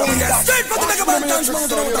 Oh yeah, straight for the mega man, punch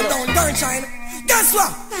mountain out and down, burn shine. Guess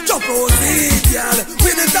what? Jump on it, girl.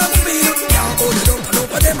 With the top speed. Can't hold it down, cause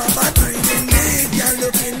over them a man breathing. Big girl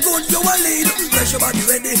looking good, you a lead. Fresh your body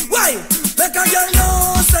ready. Why? Make a girl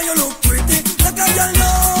know, say you look pretty. Make a girl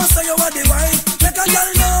know, say you body white. Make a girl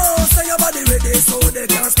know, say your body ready. So they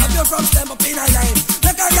can't stop you from step up in a line.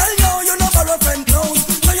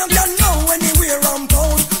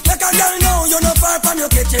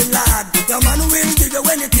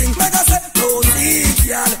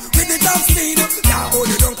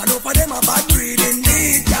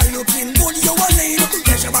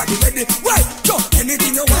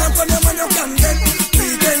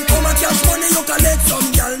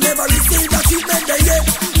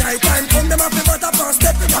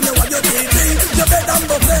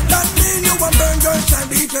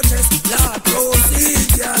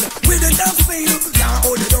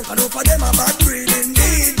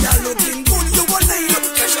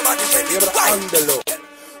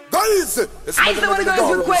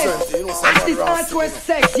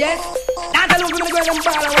 yes. That's a look for me to go and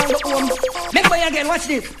ball around the home. Make way again, watch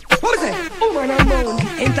this. What is it? Woman and bone.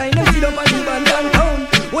 In time them sit up and live and downtown.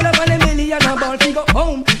 All up on the belly and a ball to go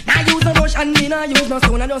home. Now use no brush and me nah use no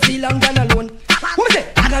stone. I don't see long down alone. What is it?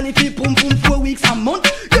 I got if you pum pum 4 weeks a month.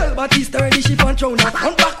 Girl but is sturdy, she front round up.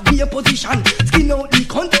 Front back be a position. Skin out the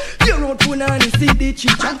cunt. Tear out punani, see the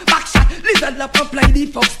chinchan. Back shot, lizard lap apply the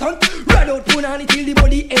fuck stunt. Ride out punani till the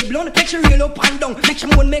body head blunt. Make she reel up and down. Make she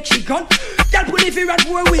moan, make she grunt. Girl put if you rat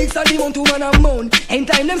 4 weeks and the want to man a moan. In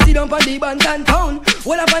time them sit down on the Banton town.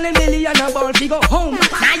 All up on them belly and a ball to go home.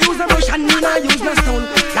 Now use a brush and me nah use no stone.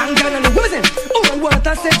 Long down and what is it? Oh and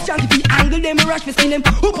water sex junk. If you angle them, rush me spin them.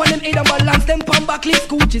 Up on them head and balance them. Pump back lift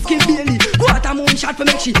scooches, kill Bailey. Water moon shot for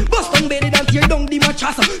make she bust on belly and tear down the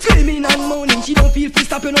mattress. Screaming and moaning, she don't feel free,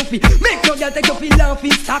 stop you no fee. Make your girl take your feel and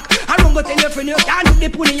feel stack. I run go tell your friend you can't do the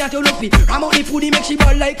pudding at your no fee. Ram out the pudding, make she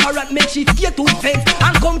ball like carrot, make she tear to fence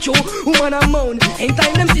and come through. Woman and moan. In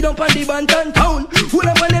time them sit up on the Banton town. Full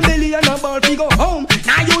up on them belly and a ball to go home.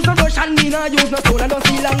 Now use no brush and me nah use no stone. I don't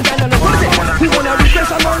see long down and no what is it? We wanna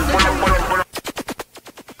refresh a man.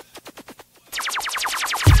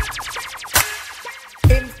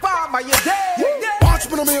 Informer, you there? Watch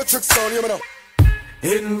me no matrix sound, you know.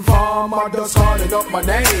 Informer just calling up my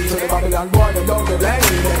name. To the Babylon boy, them down the lane.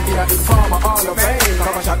 Them be a informer all of fame.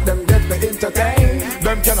 Come and shot them dead to entertain.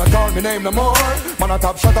 Them cannot call me name no more. Man a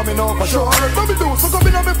top shot of me know for sure. What me do? So come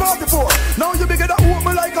in on me 44. Now you bigger that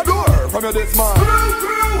open like a door. From your this man.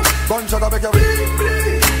 Gunshot of make you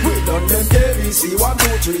bleed. We done them KBC 1,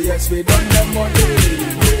 2, 3. Yes, we done them one day.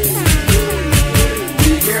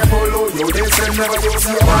 Be careful, oh, you this and never you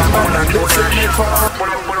see a bad man and this and me for.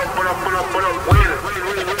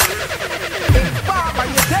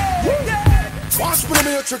 Watch me the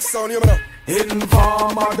matrix sound, you know.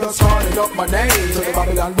 Informer just calling up my name. To the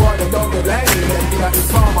Babylon boy, them down the lane. Them be an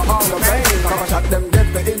informer all of fame. Come and shot them dead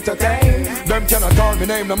to entertain. Them cannot call me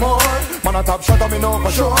name no more. Man a top shot of me know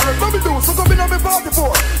for sure. What me do? So come in on me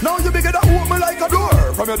 44. Now you bigger that open like a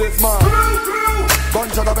door. From your this man.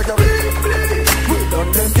 Gunshot of make you bleed. We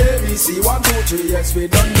done them KBC 1, 2, 3. Yes, we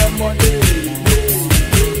done them one day.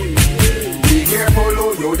 Be careful,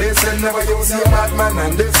 oh, you listen. Never you see a bad man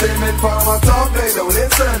and this same informer talk, they don't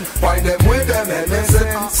listen. Find them with them and listen.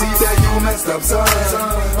 See that you messed up, son.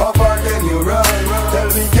 How far can you run? Tell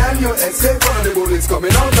me, can you escape from the bullets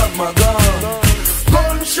coming out of my gun?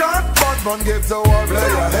 Gunshot, but man gives the war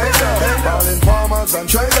player hater. All informers and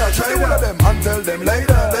traitors, all of them and tell them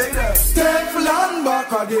later. Teflon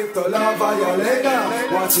back a give to love violator.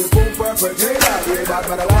 Watch you boom perpetrator. Way back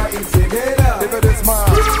man a lie instigator. Look at this man.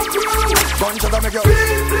 Gunshot and make you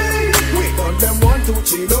bleed. We done them 1, 2,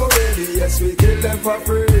 3 already. Yes, we kill them for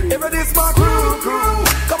free. If it is my crew.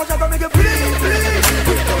 Come on, shot and make you bleed.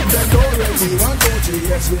 We done them already. 1, 2, 3.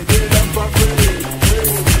 Yes, we kill them for free.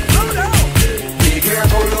 Be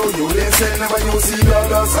careful who you listen. Never you see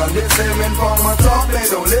brothers and this same informer talk, they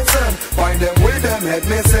don't listen. Find them with them head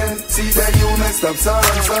missing. See that you messed up, son.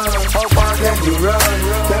 How far can you run?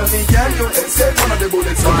 Tell me, can you escape one of the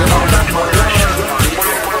bullets coming out of my gun?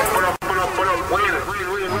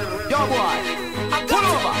 Yo boy, pull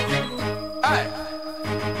over. Hey,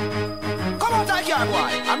 come out like here,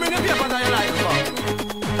 boy. I'm in the paper that you like, bro.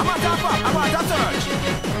 I'm at top up, I'm at a search.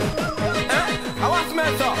 I want to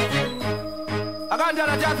smell so. I can't tell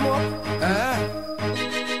a jet smoke.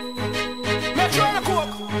 Make sure you cook.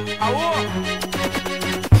 I walk.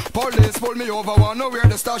 Police pull me over, wanna know where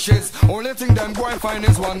the stash is. Only thing them go and find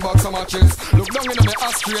is 1 box of matches. Look down in my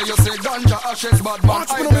ashtray, you say ganja ashes. Bad man,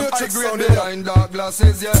 I them high grade behind dark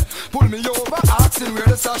glasses, yeah. Pull me over, asking where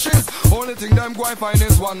the stash is. Only thing them go and find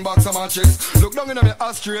is 1 box of matches. Look down in my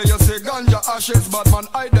ashtray, you say ganja ashes. Bad man,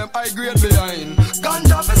 I them high grade behind.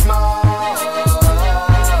 Ganja for small.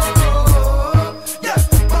 Yeah,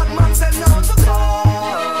 bad man said no to go.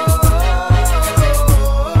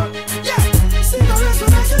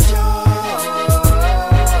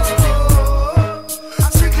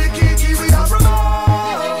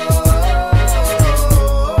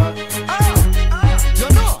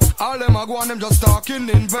 Them just talking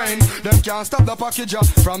in vain. Them can't stop the packager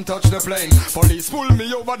from touch the plane. Police pull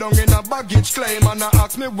me over down in a baggage claim and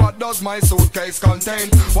ask me what does my suitcase contain.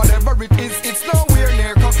 Whatever it is, it's nowhere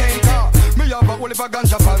near cocaine car. Me have a whole heap of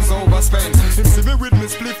ganja fans over Spain. Him see me with me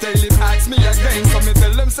split tail, him ask me again. So me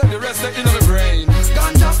tell them say the rest they in my brain.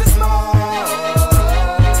 Ganja is small.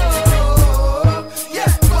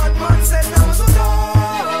 Yeah, bad man said no to go.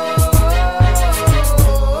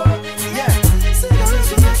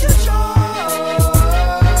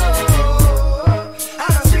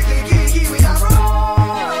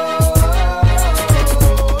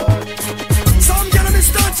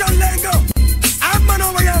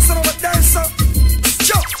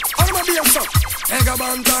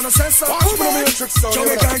 Banton says so.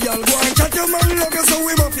 Jamaican girl go and chat your man love you so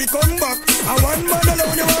we must be come back. I one man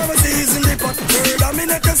alone you have a season the pot. Girl, I'm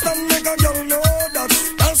in a test and make a girl know that.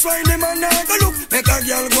 That's why the man not go look. Make a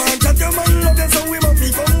girl go and chat your man love you so we must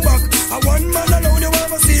be come back. I one man alone you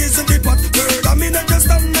have a season the pot. Girl, I'm in a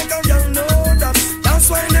test and make a girl know that.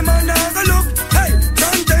 That's why the man not go look. Hey,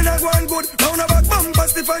 Banton a go and good. Round about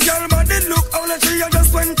bumper stiff and girl but did look. Only she a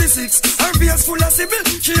just 26. Her face full of sibyl.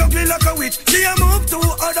 She ugly like a witch. She a move to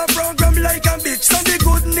other program like a bitch. So the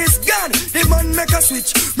goodness gone. The man make a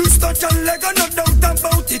switch. Mr. John like a no doubt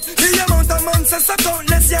about it. The amount of man says so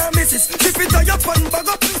countless ya misses. If it a your fun bag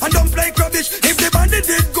up and don't play rubbish. If the band did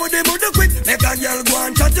good they would quit. Make a girl go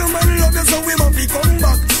and chat your man love you so we must be come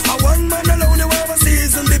back. A one man alone you have a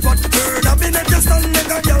season the pot. Heard I've been a just and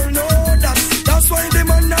make a girl know that. That's why the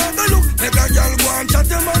man not go look. Make a girl go and chat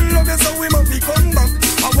your man love you so we must be come back.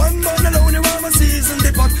 A one man alone you have a season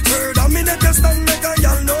the pot. Heard I'm in a test and make a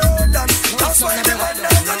girl know that. That's why the man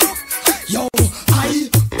not go look. Yo, I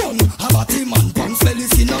done a batty man pants belly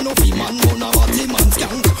skin and no fee man done a batty man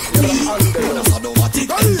skank. We done a sadomatic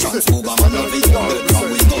entrance booga man a big bed and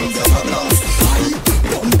we gon' get a glance. I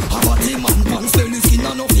done a batty man pants belly skin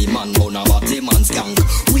and no fee man done a batty man skank.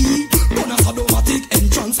 We done a sadomatic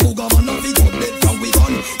entrance booga man a big bed and we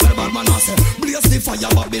gon' well bad man a say blaze the fire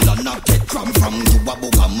Babylon a get cramp from you a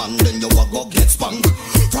booga man then you a go get spanked.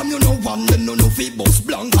 From you no one then no fee bust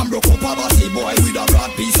blank and broke up a batty boy with a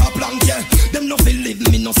broad piece of plank. Yeah, them no feel live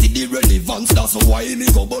me no see the relevance. That's why me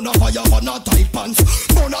go burn a fire on a tight pants.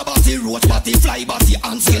 Burn a batty roach, batty fly, batty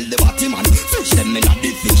and scale the batty man. Fish them in a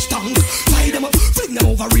the fish tank. Tie them up, fling them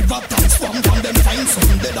over river tank. Swamp and them find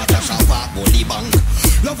some dead at a shop at Bully Bank.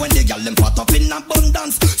 Love when the girl them pot up in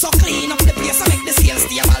abundance. So clean up the place and make the scale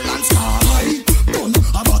stay balance. I burn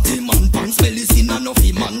a batty man pants belly skin and no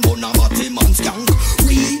fee man. Burn a batty man skank.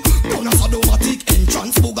 We burn a sadomatic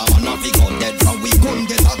entrance. Booga man a fi gun dead from we gun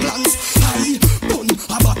get a glance. I burn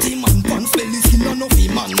a batty man pants belly skin and no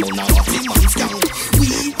fee man. Burn a batty man skank.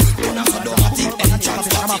 We burn a sadomatic entrance.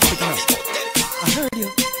 Batty man a fi gun dead. I heard you.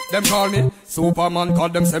 Them call me Superman, call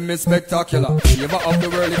them semi-spectacular. Favor of the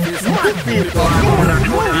world if it's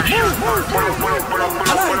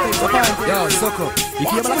yo, sucker.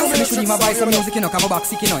 If you ever like to see me buy some music, you know, come back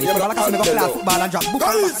sick, you know. If you ever like to see me go play football and drop book.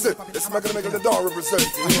 It's making the door represent.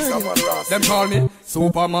 Them call me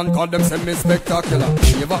Superman, call them semi-spectacular.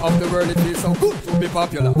 Favor of the world, it feels so good to be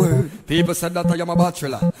popular. People said that I am a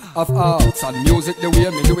bachelor of arts and music. The way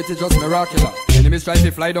me do it is just miraculous. Enemies try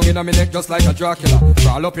to fly down in my neck just like a Dracula.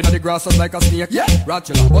 Crawl up in the grass just like a snake, yeah,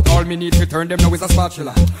 ratula. But all me need to turn them now is a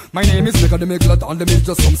spatula. My name is Mega the Megla, and them is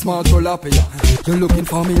just some smart tilapia. You're looking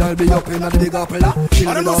for me, I'll be up in the big apple.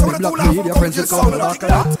 Chilling on the black weed, your friends will call me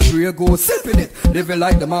bacala. Three go sipping it, living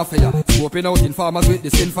like the mafia. Scoping out in farmers with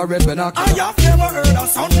this infrared binocular. I have never heard of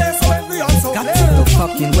soundless so every so clear. That's the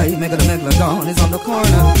fucking way, Mega the Megla is on the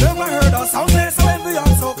corner. Never heard of soundless so every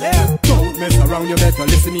so clear. Don't mess around, you better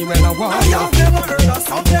listen me when I want. I have never heard of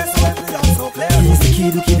soundless so every so clear. He's the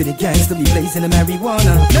kid who keep it a gangster, be blazing the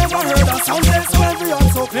marijuana. Never heard of soundless so every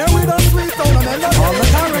so clear. With a sweet tone and melody. All the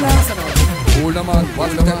coroners. Older man,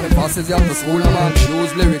 watch the template passes you have to school man.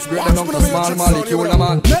 Use lyrics, break them down to small molecule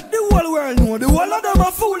man. Let the whole world know, the whole of them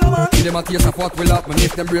a fool man. Give them a taste of what will happen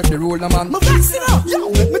if them break the rule man. My vaccine up, yo,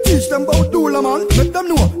 let me teach them about doula man. Let them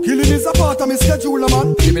know, killing is a part of my schedule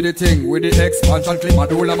man. Give me the thing with the expansion clip a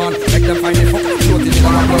doula man. Make them find it fucking short in the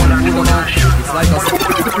doula man. It's like a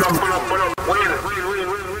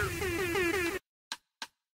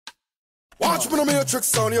watch me no Matrix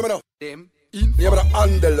sound, you know. You know the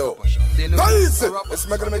ANDYLOO. Guys, it's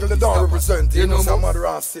making the door represent. You know some other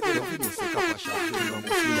ass city. You know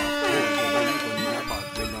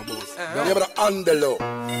the ANDYLOO.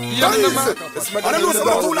 Guys, it's making the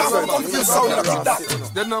door represent. You sound like that.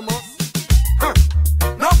 No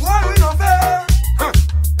boy we no fair.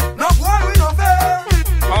 No boy we no fair.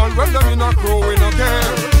 All when them in a crow we no care.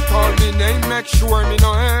 Call me name, make sure me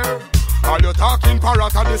no hair. All you talking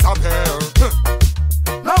parrot and disappear.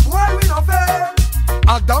 No boy we no fair.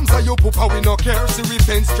 Adams and your poopa we no care. See we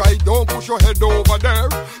fence try, don't push your head over there.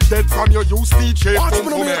 Dead from your use speed shape. Watch me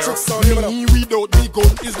no Matrix sound, you know. Me without the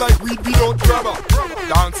gun is like weed without rubber.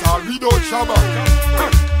 Dance all without shabba.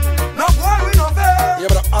 No boy we no fair.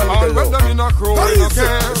 All when them in a crow we no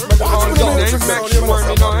care. All the name make sure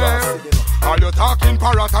me no hair. All you talking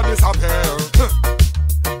parrot and disappear.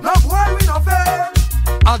 No boy we no fair.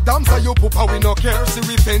 Adams and your poopa we no care. See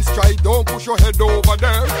we fence try, don't push your head over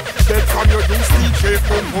there. Dead from your use speed shape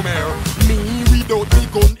from here. Me without the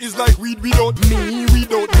gun is like weed without. Me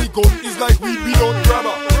without the gun is like weed without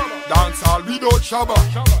rubber. Dance all without shabba.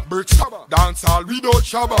 Brixton, dance all without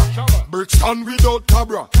shabba. Brixton without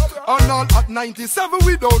cabra. And all at 97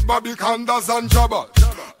 without Bobby Candas and Jabba.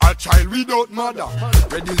 A child without mother.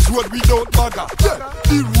 Reddy's road without bagger. Yeah,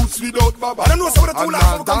 the roots without baba. I don't know some of the two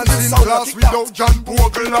laughs. Dancing class without John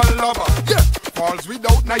Bogle and Lava. Yeah, Falls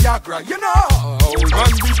without Niagara. You know, old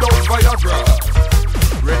man without Viagra.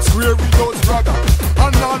 Red Square without Spraga.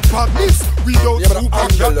 And all badness without Super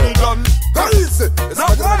Capital. That is it. It's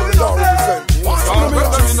not gonna be long.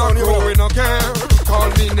 Me no go, we no care. Call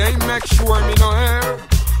me name, make sure me no hair.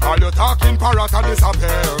 All you talking parrot a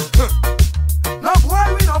disappear. Now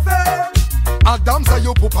why we no fair? Adams and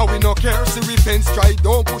your poopa we no care. See we fence try,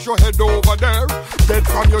 don't push your head over there. Dead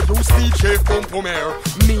from your juice, DJ pum pum air.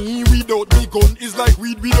 Me without me gun is like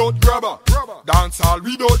weed without grabber. Dance all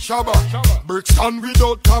without shabba. Brixton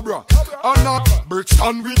without cabra. Or not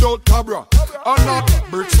Brixton without cabra. Or not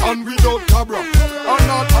Brixton without cabra. Or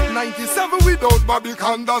not at 97 without Bobby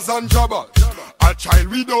Candas and Jabba. A child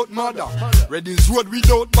without mother. Reddy's road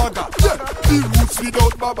without bagger. Yeah, the roots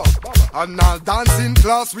without baba. And all dancing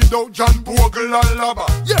class without John Bogle and Lava.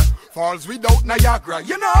 Yeah, Falls without Niagara.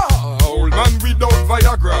 You know, old man without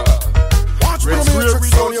Viagra. Red Square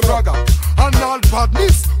without Spraga. And all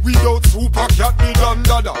badness without Super Cat and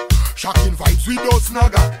Dada. Shocking vibes without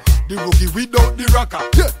Snagger. The rookie without the rocker.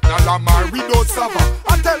 Yeah, now Lamar without Sava.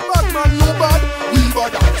 I tell Batman no bad, we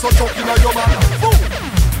bad. So choking on your man. Boom.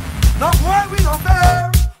 Now why we no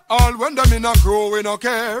fair? All when them in a crow we no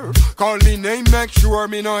care. Call me name, make sure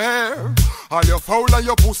me no hair. All your foul and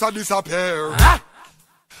your pussy disappear.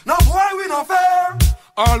 Now why we no fair?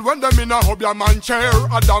 All when them in a hub your man chair.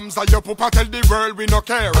 Adams and your pupa tell the world we no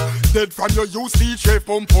care. Dead from your UC chef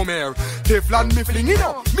pum pum air. Teflon me fling it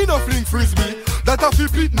up, me no fling frisbee. That a fi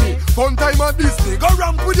pit me, fun time at Disney. Go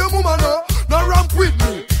ramp with your mama no ramp with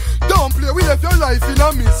me. Don't play with your life in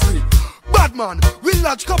a mystery. Bad man, we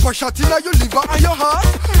lodge copper shot in your liver and your heart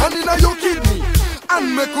and in your kidney.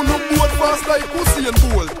 And make you look boat fast like Usain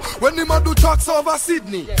Bolt. When him a do tracks over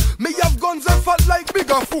Sydney. Me have guns and fat like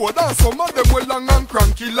bigger Ford. And some of them well long and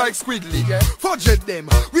cranky like Squiddly. Forget them,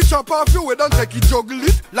 we chop off your head and take it juggle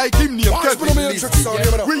it like him name Kevin Listy.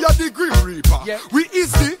 We are the Grim Reaper, we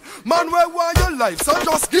is the man where want your life, so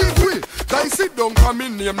just give way. Then sit down come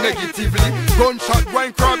in name negatively. Gunshot,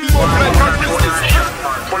 wine, crabby, but like a Christmas.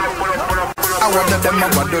 I want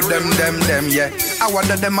them, yeah. I want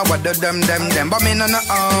them, but me no.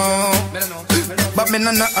 But me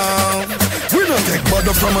no. We don't take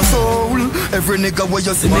bother from a soul. Every nigga where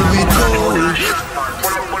you see me with gold.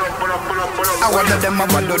 I want them,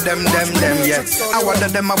 yeah. I want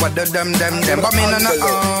them, but me no.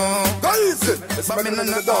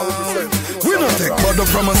 We don't take bother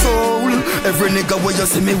from a soul. Every nigga where you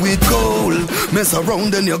see me with gold. Mess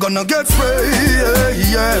around then you're gonna get sprayed,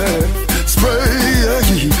 yeah.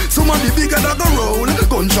 Spray, somebody bigger than the roll.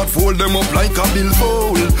 Gunshot fold them up like a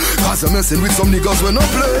billfold. Cause I'm messing with some niggas when I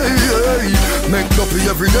play. Make dopey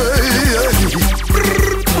every day.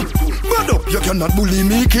 Bad up, you cannot bully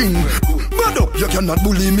me, king. Bad up, you cannot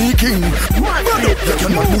bully me, king. Bad up, you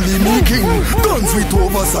cannot bully me, king. Guns with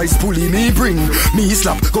oversized pulley me bring. Me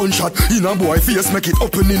slap gunshot in a boy face, make it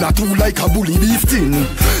open in a two like a bully beef thing.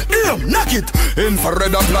 Damn, knock it.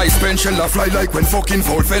 Infrared apply, spend shell a fly like when fucking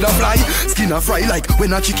foul feather fly. Skin a fry like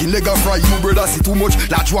when a chicken leg a fry. You brother see too much,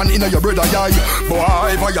 latch one in a your brother eye.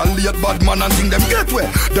 Boy, violate bad man and think them get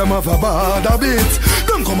where them have a bad habit.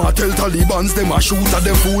 Them come and tell Talibans them a shoot at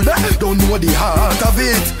them fool. Don't know the heart of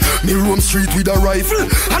it. Me roam street with a rifle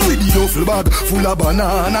and with the duffel bag full of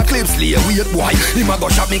banana clips. Lay wait boy, him a go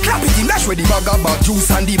shot me clap it him. That's where the bag of bag juice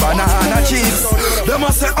and the banana chips. Them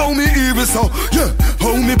a say how me evil so, yeah.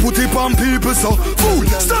 How me put it on people so. Fool,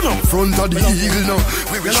 stand up front of the eagle now.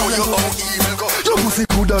 We will show you how evil go. Your pussy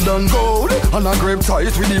coulda done gold and a grip tight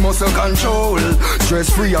with the muscle control. Stress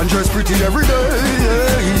free and dress pretty every day,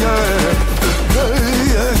 yeah.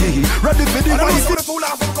 Ready for the voice. I don't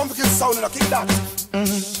know the complicated sound and I kick that.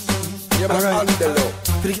 Yeah, but ANDYLOO.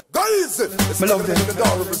 Guys, I love them.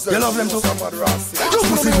 You love them too? Your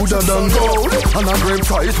pussy coulda done gold and a grip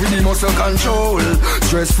tight with the muscle control.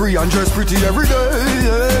 Stress free and dress pretty every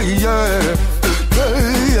day, yeah.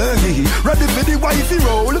 Ready for the wifey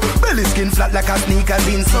roll. Belly skin flat like a sneakers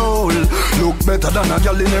in soul. Look better than a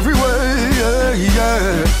girl in every way,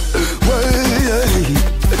 yeah.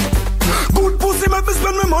 Good pussy make me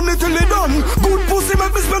spend my money till it done. Good pussy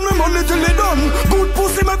make me spend my money till it done. Good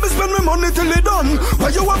pussy make me spend my money till it done. Why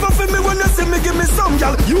you ever feel me when you see me give me some,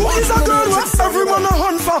 girl? You is a girl where every man a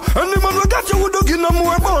hunt for. forever. Any man will get you would give them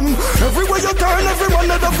more fun. Everywhere you turn, everyone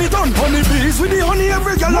let the feet on. Honey bees with the honey,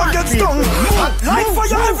 every girl get stung. Light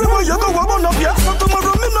fire everywhere you go, I burn up here. So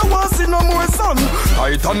tomorrow me no want see no more sun.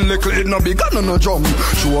 Tight and little, it no big and no jump.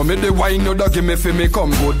 Show me the wine, you da give me fi me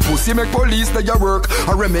come. Good pussy make police they your work.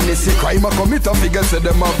 A reminisce crime, a commit a figure say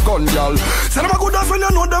them have gun, y'all. Say them a good as when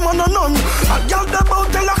you know them and a none. A girl them out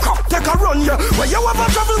tell a cop take a run, yeah. Where you ever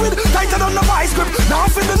travel with tighter than the vice grip. Now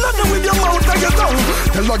fi the nothing with your mouth and your tongue.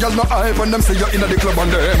 Tell a girl no hype when them say you inna the club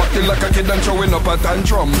and them acting like a kid and showing up a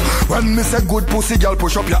tantrum. When me say good pussy, girl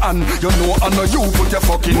push up your hand. You know I know you put your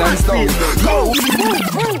fucking hands down. Go.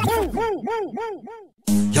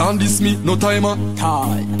 Can't diss me, no timer.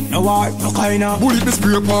 Tie, no war, no kinda. Bullet me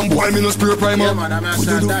spray palm, boy me no spray primer. Yeah man, I'm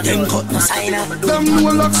not them cut no signer. Them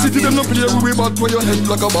know lock city, them no play with we but where your head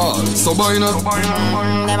like a ball. So bina.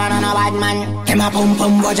 Them a no bad man. Them a pum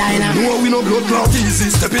pum vagina. No we no blood clot easy.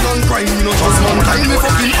 Stepping on crime, we no trust mankind. Me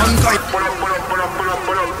fucking unkind.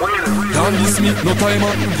 Can't diss me, no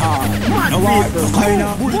timer. Tie, no war, no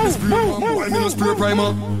kinda. Bullet me spray palm, boy me no spray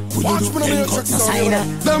primer. Watch me no make check signer.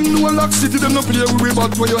 Them know lock city, them no play with we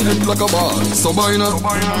but where your head like a ball. So bina.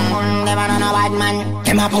 Them a no bad man.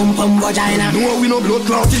 Them a pum pum vagina. No we no blood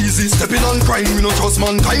clot easy. Stepping on crime, we no trust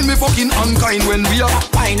mankind. Me fucking unkind when we are.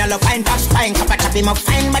 Fine, all fine, pop fine. Cup a chop him up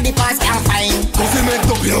fine, but the pass can't fine. Coffee make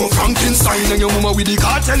up your Frankenstein. And your mama with the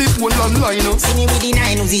car telephone online. See me with the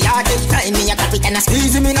 9 Uzi hard to time. Me a cap it and a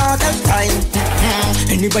squeeze me not of time.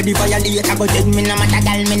 Anybody violate about it, me no matter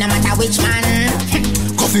girl, me no matter which man.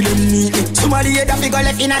 Coffee them neat. Somebody head up, go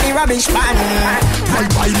left in a the rubbish pan. My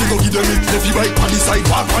bike, me go give them it. Left the bike on the side,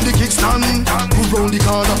 walk on the kickstand. Move round the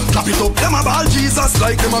corner, clap it up. Them a ball Jesus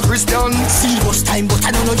like them a Christian. Serious time, but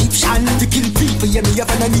I don't know Egyptian. To kill people, yeah, me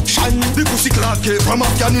have an addiction. The pussy clock came from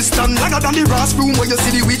Afghanistan. Longer than the brass room where you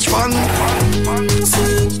see the witch fan.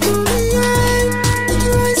 Sweet to the end,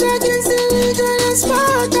 rise against the legion and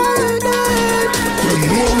spark. We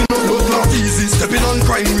know we no blood clot easy. Stepping on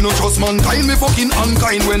crime, we no trust mankind. Me fucking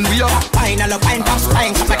unkind when we are. Fine, all fine, pop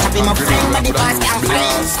fine. Cup a chop him up fine, but the pass can't fine.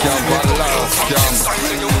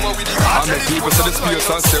 And the people to the space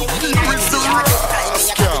and say we is the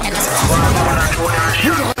scam.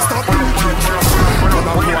 You don't stop beating. But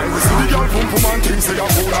I'm why we see the girl pum pum and things say I'm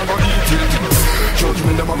full and go eat it.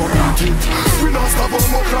 Judgment them a go eat it. We don't stop on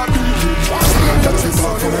my crap beat it. That's his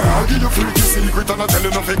heart for me. I'll give you freaky secret and I tell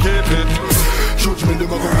you nothing keep it. Judgment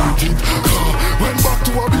them a go eat it. When back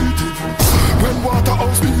to a beat it. When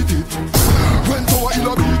Waterhouse beat it. When Tower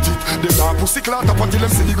Hill a beat it. Them not pussy clot up until them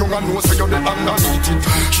see the gun and know say you're the underneath it.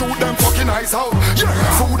 Shoot them fucking eyes out. Yeah,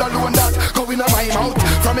 food alone that go in a my mouth.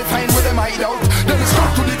 From me find where them hide out. Then it's struck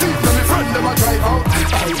to the teeth. Then me friend them a drive out.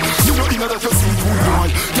 Aye, you know inna that you see food boy.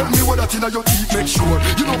 Tell me what that inna your teeth make sure.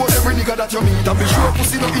 You know about every nigga that you meet and be sure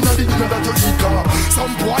pussy no inna the inna that you eat car.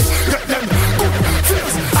 Some boy get them good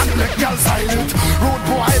face and make girl silent. Road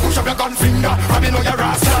boy push up your gun finger. I mean know your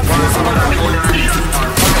ass that face and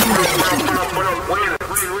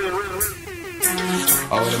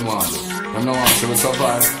how them want? Them no want to see we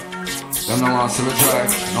survive. Them no want to see we try.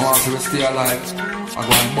 No want to see we stay alive. I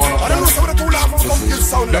go and ball up.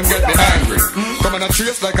 Them get me angry. Come on a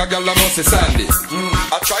trace like a gal that must Sandy.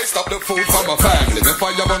 I try stop the food from my family. Me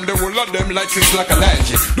fire on the whole of them like it's like a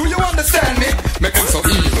langy. Do you understand me? Make them so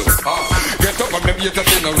evil. Get up on them yet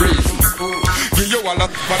for no reason. Give you all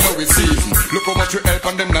that for no season. Look how much we help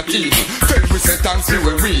on them not evil. Tell we say thanks me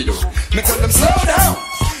when we do. Me tell them slow down.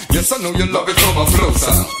 Yes I know you love it overflow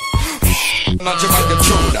sound. Not you might get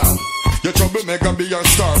thrown down. Your trouble make be a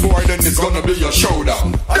star, boy, then it's gonna be a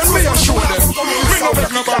showdown. Let me show them. Me no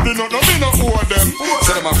beg nobody, no, me no owe them.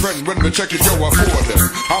 Say them a friend, when me check it, you afford them.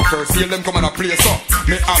 I first feel them come and a place up.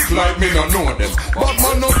 Me act like me no know them. But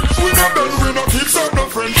man, no, we no bend, we no keep certain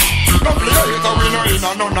friends. No play hater, we no in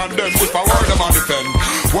and none of them. If I were them on defend,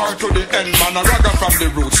 war to the end, man, a ragga from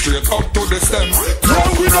the root straight up to the stem. No,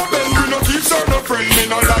 we no bend, we no keep certain friends. Me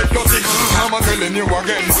no like nothing. I'm a telling you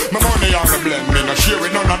again, my money on the blend. Me no share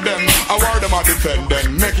with none of them. I word them a defend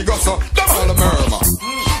them, make it go so, them all a murmur.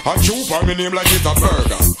 I chew for me name like it's a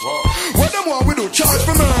burger. What them want we do, charge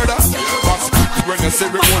for murder? Fast when you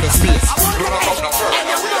say we want a space, do not come no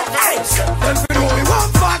further. Them fi know we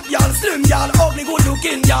want fat y'all, slim y'all, ugly good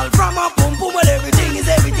looking y'all. From a pum pum well everything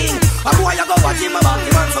is everything. A boy I go watch him about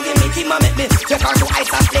the man, so give me Kim and make me check her to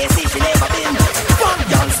ice and places she never been. Fat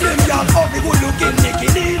y'all, slim y'all, ugly good looking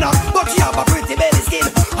Nicki Nina, but she have a pretty belly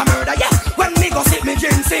skin. A murder, yeah. When me go sit me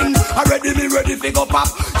ginseng, I ready fi go pop.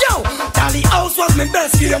 Yo, Dolly house house was my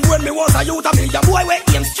best game when me was a youth. I mean, the boy way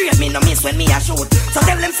aim straight, me no miss when me a shoot. So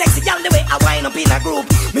tell them sexy gal the way I wind up in a group.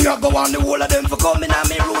 Me a go on the whole of them for coming on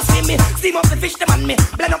me roots with me. Steam up the fish them on me,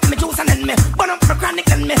 blend up my juice and then me burn up my chronic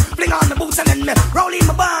and me fling on the boots and then me roll in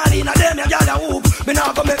my body. Now them a gal a whoop. Me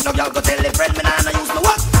nah go make no gal go tell a friend me nah no use no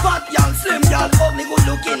what. Fat gal, slim gal, ugly good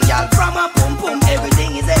looking gal. From a pum pum,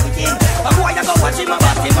 everything is everything. A boy a go watch him a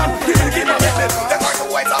body man. Give him a blessing. They got the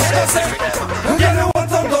white out blessing. You know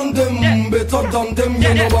what I've done them, better done them.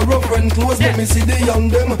 You know a rough and close, let me see the young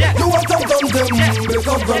them. You what I've done them,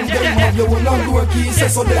 better done them. Have you one and work, he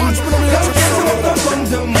says so them. You know what I've done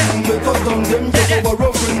them, better done them. You know a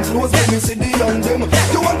rough and close, let me see the young them.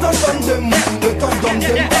 You what I've done them, better done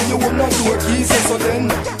them. Have you one and work, he says so then.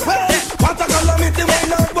 Well, what a calamity, why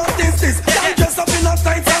not, what is this? Y'all dress up in a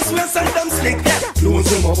tight and swear send them slick. Close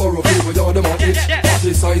them up or a people, you're them a itch. Watch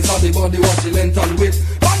the size of the body, watch the length and width.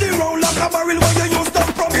 Body roll like a barrel when you use them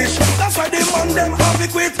rubbish. That's why they man them have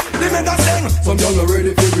it quit. They make a sing. Some young are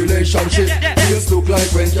ready for relationship. Face look like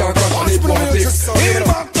when car crash and it won't fix. Heel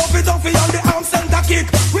back, toughy toughy on the arm center kick.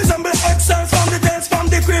 Resemble excels from the dance from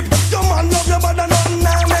the grip. Your man love your body, nothing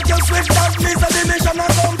now make you switch. That means that the mission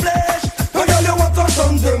accomplished. But girl, you what I've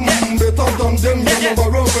done them, better done them. You know a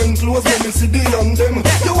rough and close, let me see the young them.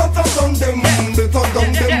 You what I've done them, better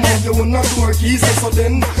done them. You will not work easy, so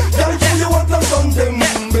then. Girl, you what I've done them,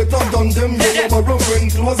 better done them. You know a rough and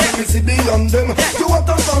close, let me see the young them. You what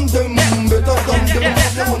I've done them, better done them.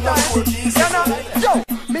 You will not work easy, so then. Yo,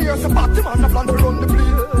 me here's a party man, a plan to run the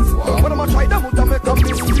place. When I'ma try them, I'ma make a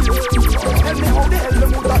mistake. Tell me how the hell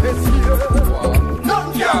them would have escaped.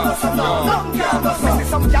 None can do some. See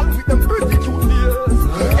some gal with them pretty cute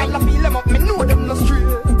ears. Gal I feel them up, me know them no straight.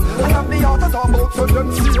 I have the heart to talk about so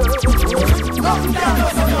them serious. None can do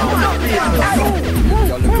some.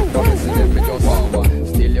 Y'all look at promise, let me just farmer.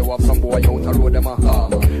 Still you have some boy out the road, them a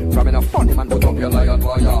hammer. From in a funny man, put up your lion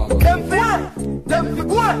for yama. Them fi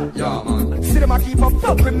go. Yeah, man. See them a keep up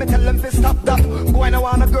talk with me, tell them fi stop that. Boy no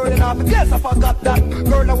want a girl and half a guess I forgot that.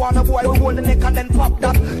 Girl no want a boy we hold the neck and then pop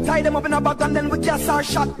that. Tie them up in a bag and then we gas or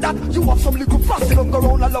shot that. You have some little frosty, don't go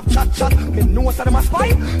round and love chat. Me know say them a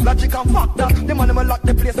spy, logic and fact that. Them man lock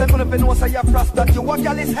the place, them gonna know say you frost that. You want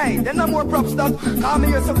gal is hey, then no more props that. Come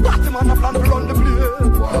here some party man a plan to run the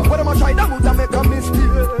place. When them a try them would make a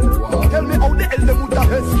mistake. Tell me how the hell them would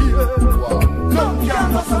have escaped. None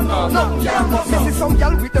can see some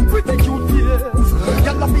gal with them pretty cute ears.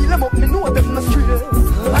 Gal I feel them up, me know them no straight.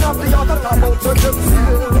 And have the other talk about so them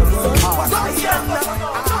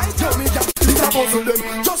Tell me, gal, it's a puzzle them.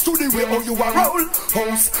 Just to the way how you are roll.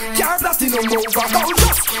 House, car blasting on over gold.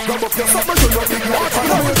 Just grab up your summer, you know big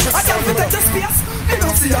life. I can't protect the space. You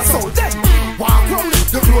don't see us all dead. Walk round,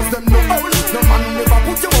 you close them no hole. No man never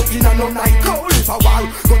put you out in a no night cold. If a wall,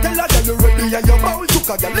 go tell her that you ready and you bowl. Took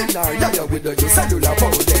a gal in her, yeah, with the cellular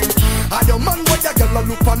phone then. And your man where your girl a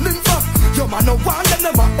look for nympha. Your man no want them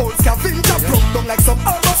never old scavenger. Broke down like some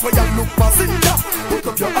herbs where you look for cinder. Put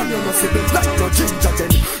up your hand, you no see them like no ginger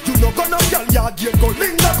then. You no gonna girl yard, you go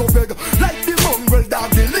linger, go beg. Like the mongrel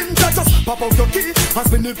dog, the linger. Just pop out your key and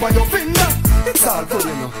spin it by your finger. It's all good,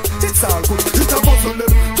 you know, it's all good. It's a puzzle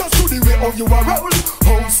them, just to the way how you are roll.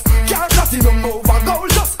 House, car platinum over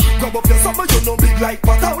gold. Just grab up your summer, you know big like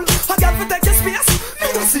patol. I got to take your space,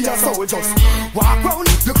 you don't see a soul. Just walk round,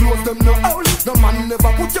 you close them no hole. No man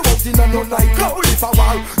never put you out in a no night cloud. If a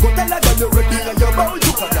wall, go tell her that you're ready and you're bold.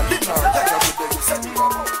 You got your dinner,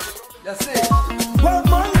 you see. Well,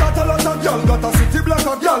 man got a lot of girl, got a city black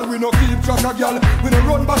a girl. We no keep track a girl, we no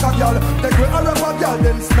run back a girl. Take we Arab a girl,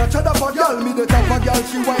 then snatch a dap a girl. Me the top a girl,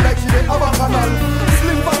 she whine like she dey have a canal.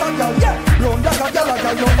 Slim fat a girl, yeah, round like a girl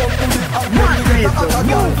no up to the up. Me get a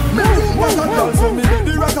girl, me room back a girl. So me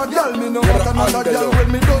the rock a girl, me no want another girl. When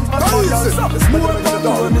me done a girl, more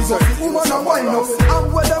than when me go see woman a wine up. And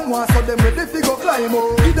where them want, so them ready fi go climb up.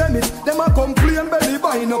 Give them it, them a complain belly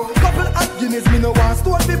bind up. Couple at Guinness, me no want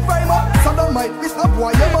stone fi prime up. Sodomite, this a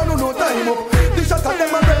boy, you man no time up. The shot at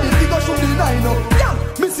them a ready fi go shoot the line up. Yeah,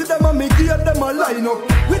 me see them and me gear them a line up.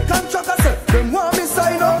 With contract I say, them want me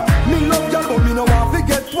sign up. Me love y'all but me no want fi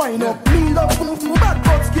get twine up. Me love move bad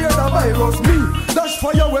but scared of virus. Me dash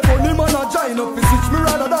fire weapon, him and a giant up. Fi switch me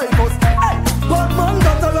rather die first. Hey, bad man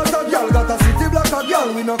got a lot of y'all, got a city black a girl.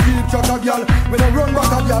 We no keep track a girl, we no run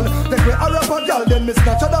back a girl. Take we Arab a girl, then me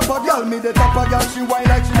snatch a dap a girl. Me the top a girl, she whine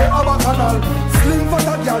like she dey have a canal. Slim fat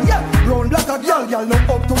a girl, yeah, round black a girl. Girl no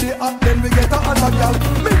up to the hat, then we get a hot a girl.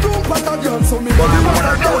 Me room pack a girl, so me body want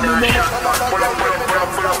a girl. Me no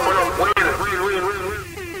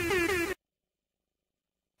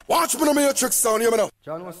Watch me no Matrix sound, you know.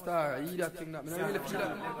 John was star, I eat that thing that. I really feel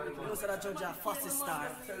that. You said that Judge a fussy star.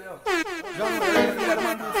 John, I really feel that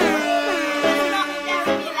man.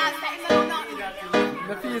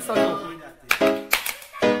 I feel so good.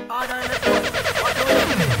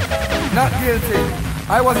 Not guilty.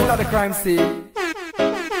 I wasn't at the crime scene.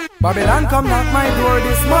 Babylon come knock my door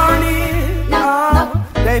this morning.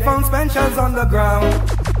 They found Spencers on the ground.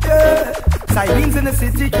 Yeah. Sirens in the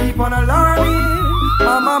city keep on alarming.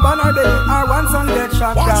 Mama banner belly, I want some get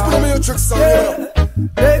shot down. Watch me no Matrix sound, yeah.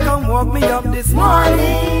 They come woke me up this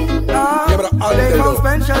morning. They found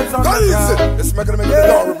Spencers on the ground. This making them the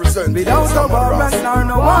law represent. Without a warrant or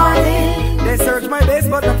no warning. They searched my base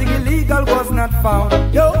but nothing illegal was not found.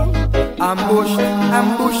 Yo, ambushed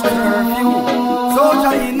curfew.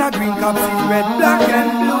 Soldier in a green cap, see red, black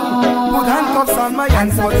and blue. Put handcuffs on my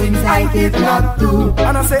hands for things I did not do.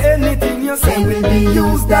 And I say anything you say will be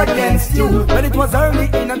used against you. When it was early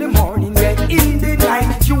in the morning, yeah, in the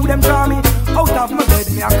night, you them draw me out of my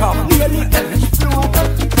bed, me a cough nearly hellish flu.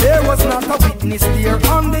 There was not a witness there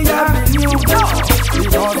on the avenue.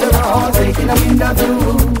 Because they were all taking a window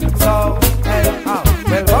too. So, hey, well,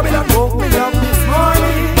 Babylon woke me up this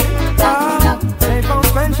morning. They found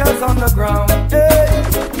Spencers on the ground. Hey.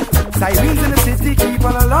 Sirens in the city keep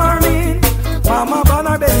on alarming. Mama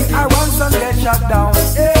banner belly, I want some get shut down.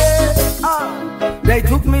 Hey. They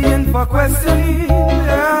took me in for questioning.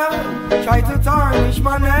 Yeah. Try to tarnish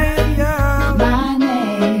my name. Yeah. My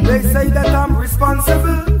name. They say that I'm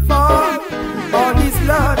responsible for all this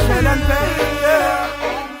bloodshed and pain. Yeah.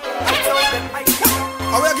 I told them I can't.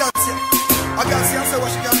 Oh, I got you. I got you. I say what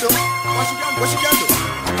she can do. What she can do.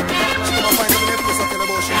 She gonna find them in a place I tell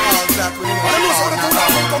about she all that. I know some of the two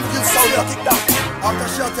that come to you sound you kick down. After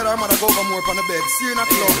she tell her mother go over more on the bed. See you in a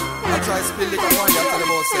club. I try to spill liquor on you. I tell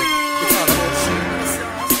about say it's all about she.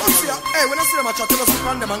 Hey, when I see them I try to tell us to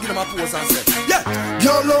them and give them a pose and say, yeah,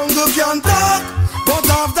 your longer can talk, but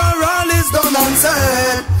after all is done and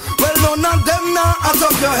said, well, none of them now out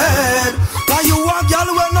of your head. Now you a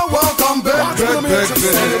girl when no walk on bed.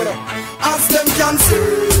 As them can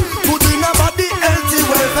see, put in a body healthy,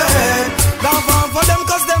 well fed. Now fun for them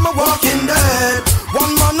cause them a walking dead.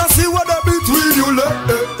 One man a see what they between you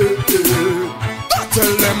tell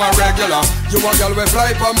them a regular, you a girl we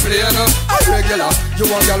fly from plane. A regular, you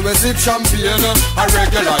a girl we sip champagne. A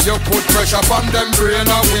regular, you put pressure on them brain.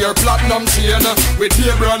 Wear platinum chain with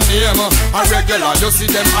their brand name. A regular, you see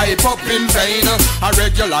them hype up in vain. A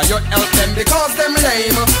regular, you help them because them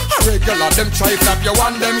lame. A regular, them try flap you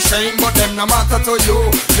and them shame, but them no matter to you,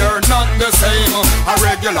 you're not the same. A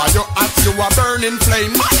regular, you act, you a burning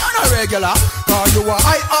flame. A regular, cause you a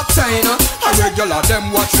high octane. A regular,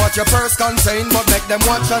 them watch what your purse contain, but make them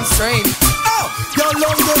watch and strain. Oh, your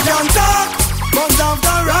longer can talk, but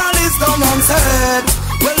after all is done and said,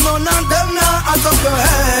 well, none of them now out of your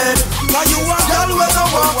head. Now you a girl with a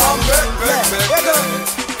walk on bed.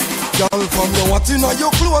 Girl from you what in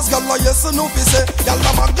your clothes, girl like yes or no fi say. Girl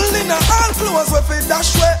a muggle in all clothes we fi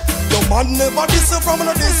dash way. Your man never diss you from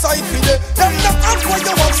another side fi day. Them not ask why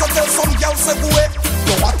you want to tell some girl say go away.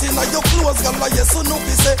 You what in your clothes, girl like yes or no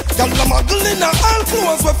fi say. Girl a muggle in all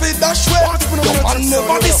clothes we fi dash way. Your man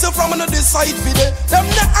never diss you from another side fi day. Them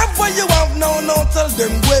not ask why you have now tell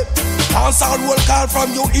them wait. Answer roll call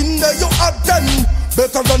from you in there you at them.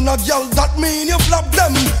 Better than a girl, that mean you flop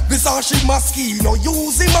them. Because she mosquito,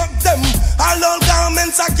 use him at them. All old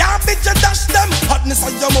garments, a can't bitch you dash them. Hotness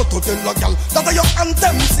of your motto, tell a girl that are your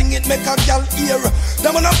anthem. Sing it, make a girl hear.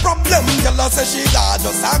 Them on a problem, girl say she got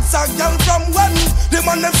just ask a girl from when. The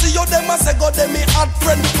man them see you, them a say go them me hot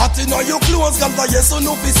friend. Hot in all your clothes, girl that yes or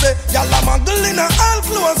no fi say. Girl a muggle in all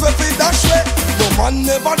clothes, we fi dash way. The man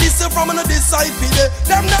never diss you from another side fi day.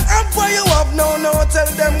 Them not have where you have, no, tell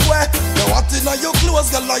them where. You hot in all your clothes,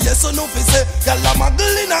 girl a yes or no fi say. Girl a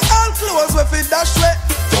muggle in all clothes, we fi dash way.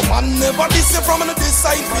 Your man never diss you from another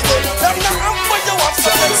side fi day. Them not have where you have, so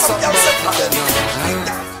tell some girl say for them.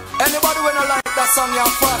 Anybody when I like that song, you're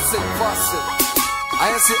fast it. I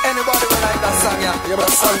ain't see anybody when I like that song, yeah. That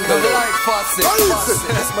song don't like fast it.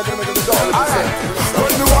 Alright. When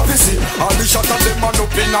you have to see all the shot of them man up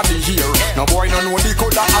in the ear. No boy no know the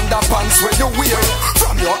color underpants when you wear.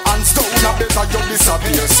 From your hands down a better you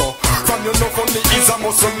disappear. So from your no funny is a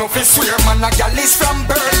muscle no fi swear. Man a gal is from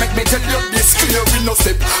birth, make me tell you this clear. We no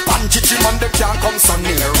step and chichi man them can't come so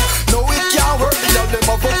near. No it can't work, the gal them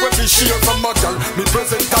a vote when we share. From a gal me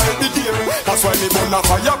present all the dear. That's why me burn a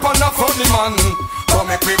fire upon a funny man. Come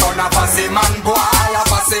make me burn a fussy man boy, a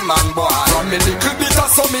fussy man boy. From me little bit of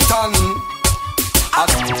summit and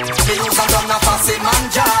the use and burn a fussy man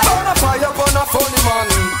jar. Burn a fire upon a funny man.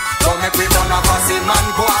 Come make me burn a fussy man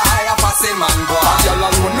boy, a fussy man boy. A girl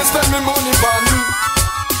alone me spend me money ban.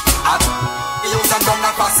 You can come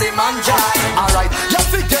like a man jai. Alright, you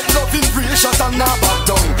forget loving free shot and not back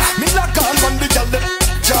down. Me like on when the girl them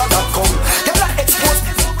jar.com. Girl I expose,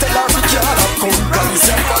 tell her we jar.com. Girl you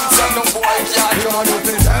say once and no boy can't do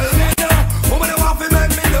nothing. Tell me now, woman you want to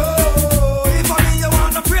make me know. If I mean you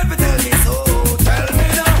want to pray, tell me so. Tell me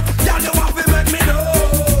now, girl you want to make me know.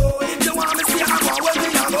 If you want me see I go where me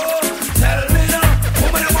I go. Tell me now,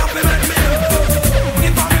 woman you want to make me know.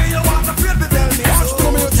 If I mean you want to pray, tell me so.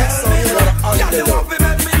 Tell me now, girl you want to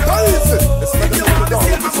make me know. If you want to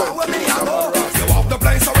see I go where me I go. You have the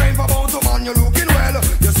place arranged for both of man, you looking well.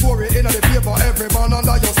 You swore it in the paper, every man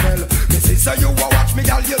under your spell. Me sister you a watch me,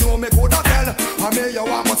 girl, you know me coulda tell. I mean you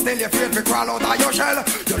want, but still you afraid me crawl out of your shell.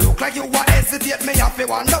 You look like you a hesitate, me have to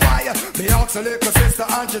wonder why. Me ask a little sister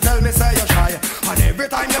and she tell me say you're shy. And every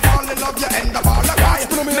time you fall in love, you end up all a cry.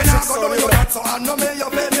 Me not go do you that, so I know me you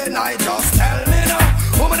baby night. Just tell me now,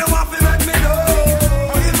 woman you want to make me know.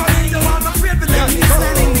 If I need you want to pray, but let me know.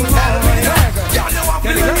 Tell me now, girl you want to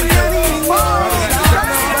make me know.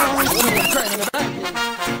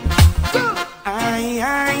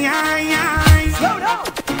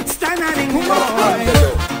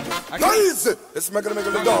 Easy. It's making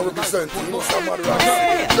a dog represent. You know somebody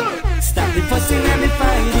right. Stop the fussing and the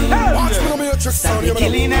fighting. Watch me on me a trick Stop the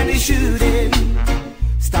killing and the shooting.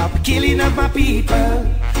 Stop the killing of my people.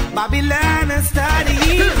 Babylon and start the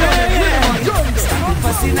evil. Stop the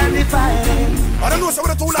fussing and the fighting. I don't know, so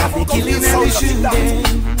we're too loud. Stop the killing and the shooting.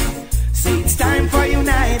 Say it's time for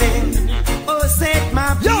uniting. Oh, set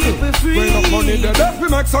my people free. Bring up money, the death we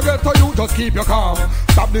make so get to you, just keep your calm.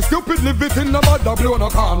 Stop the stupid living, no matter blow no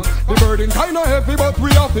can. The burden kinda heavy, but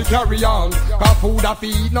we have to carry on. Cause food I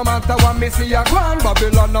feed, no matter what me see a grand.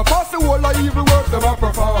 Babylon, no pass the whole of evil work them a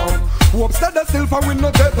perform. Hope stead they still for win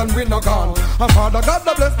no death and win no gone. And Father God,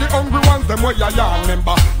 the bless the hungry ones, them way ya yarn.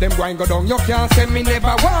 Remember, them going go down, you can't say me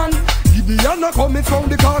never won. Gideon a coming from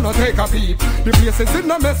the corner, take a peep. The place is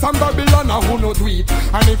in a mess and Babylon a who no tweet.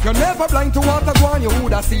 And if you're never blind to water go on, you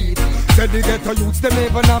woulda see it. Said the ghetto youths, them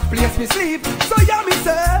never not place me sleep. So yeah me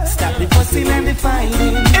say, stop the fussing and the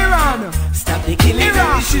fighting. Iran, stop the killing and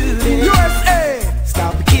the shooting. USA,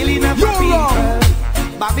 stop the killing of the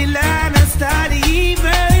people. Babylon and start the evil.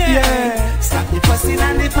 Yeah. Stop the fussing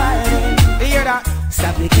and the fighting. Hear that?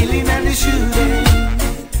 Stop the killing and the shooting.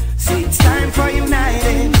 Say it's time for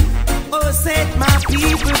uniting. Oh, set my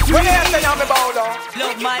people free.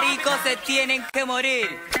 Los maricos se tienen que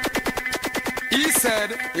morir. He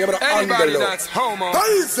said, yeah, but anybody ANDYLOO. That's homo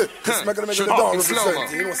should walk in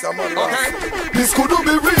slow-mo. Okay? This could be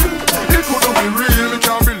real, it could be real. It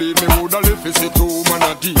can't believe me woulda left it to man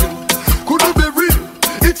a deal. Could be real,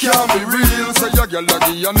 it can't be real. Say a girl a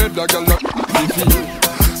give another girl a feel.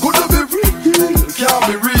 Could be real, can't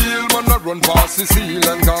be real. Man a run past the seal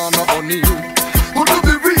and gonna O'Neal. Could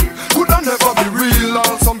be real, coulda never be real.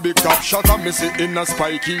 All some big top shot and me sit in a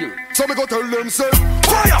spike heel. So me go tell them say,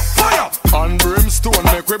 fire, fire, and brimstone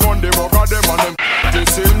make we burn the bug of them and them the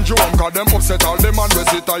syndrome. Cause them upset all them and we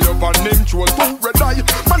sit high up and them troll too red eye.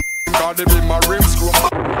 Man, cause they be my rim screw.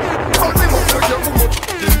 Call them up like you much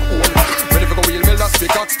in hole. Ready for go wheel me last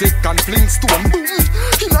pick stick and fling stone. Boom,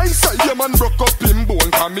 in inside your man broke up him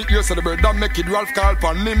bone. Can me ear so the bird that make it Ralph call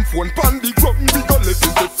pan him phone. Pan the ground we go let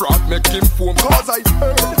it the fraud make him foam. Cause I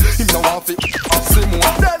heard him now off it off Simone.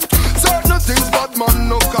 Then certain things bad man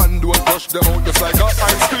no can do and push them out just like a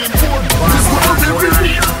ice cream cone.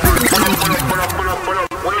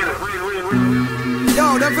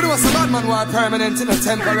 Yo, them for us a bad man war permanent in a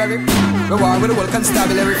temporary. The war with the whole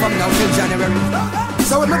constabulary from now till January.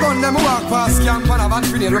 So when me gun them walk past camp and have a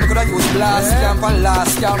grenade when me coulda use blast camp and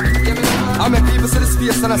last camp. I make people see the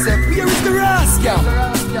space and I say, where is the ras camp?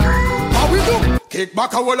 How we do? Kick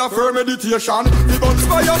back a wall of firm meditation. The guns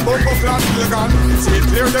fire and bomb of last vegan. See it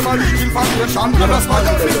clear them a leak information. And that's why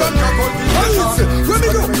them feel and your cultivation. When me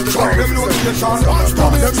do, show them location.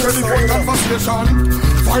 Stop them ready for conversation.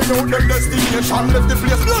 Find out them destination. Left the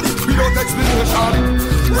place bloody without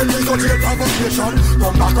explanation. When we go to the provocation,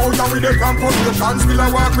 come back out and with the confrontation. Still I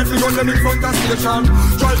walk with me on them in front of station.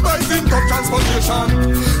 Drive by think of transportation.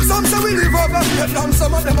 Some say we live over Vietnam.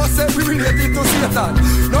 Some of them a say we related to Satan.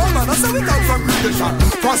 No man, I say we come from creation.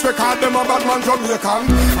 First we call them a bad man Jamaican.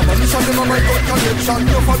 And then we shot them a my gun collection.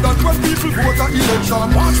 You for that when people vote a election.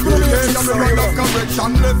 Watch me again and we run off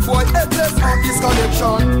correction. Left boy headless on this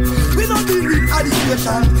connection. We not deal with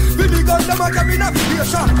education. We big on them a carry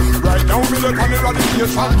navigation. Right now we look on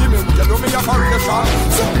eradication. Give me, you do me a foundation.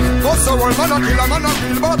 So, what's the world man a kill a man a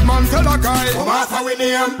kill, but man tell a guy. Come off how we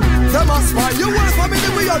name. Them a spy, you work for me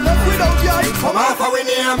the way you left without guy. Come off how we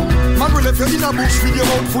name. Man will left you in a bush with your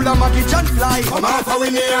mouth full of maggots and fly. Come off how we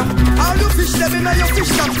name. All you fish them in your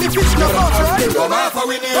fish tank, me fish them off right. Come off how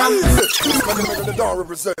we name. The door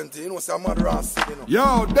representing, you know, say I'm mad Ross, you know.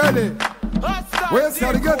 Yo, Daddy, where's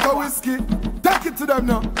the ghetto whiskey? Take it to them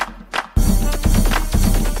now.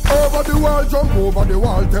 Over the wall, jump over the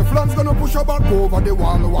wall. Teflon's gonna push your back over the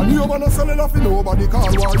wall. One you wanna sell it off in nobody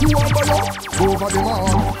call. While you want by over the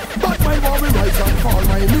wall. But my war will rise and fall.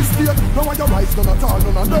 My mistake, no one your rise none at all.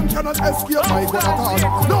 None of them cannot escape my gun at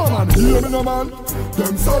all. No man, hear me no man.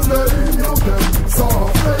 Them so lame, you them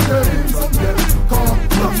soft ladies and them come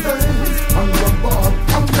from things. And them bad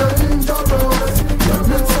and dangerous. Them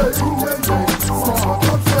insane, them smart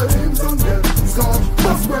and flames and them scotch.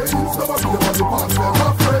 That's ways, nobody ever pass them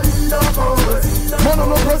afraid. Man on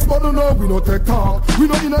no press button, no, we no take talk. We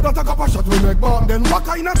no in a that a cap a shot we make back. Then what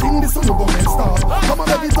kind of thing this on the government start? Come on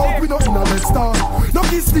let it talk, we no in a let's start. No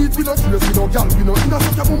kiss street, we no trace, we no gal, we no in a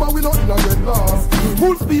such a woman, we no in a red glass.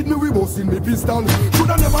 Full speed me, we both in the pistol.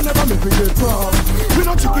 Shoulda never make we get cross. We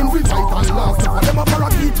no chicken, we fight and last. If them a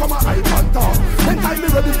parakeet, come a hype and talk. Then time me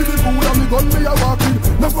ready for the food and me gun me a walk with.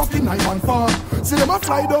 No fucking knife and fork. See them a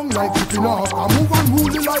fly down like chicken off. I move and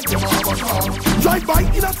rule it like them a have a car. Drive by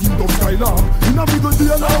in a team of Skylark. In a big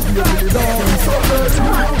deal now, we are the dog. So let's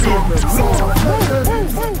go.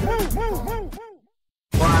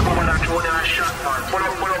 Why I'm gonna throw that shot,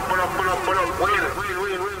 man?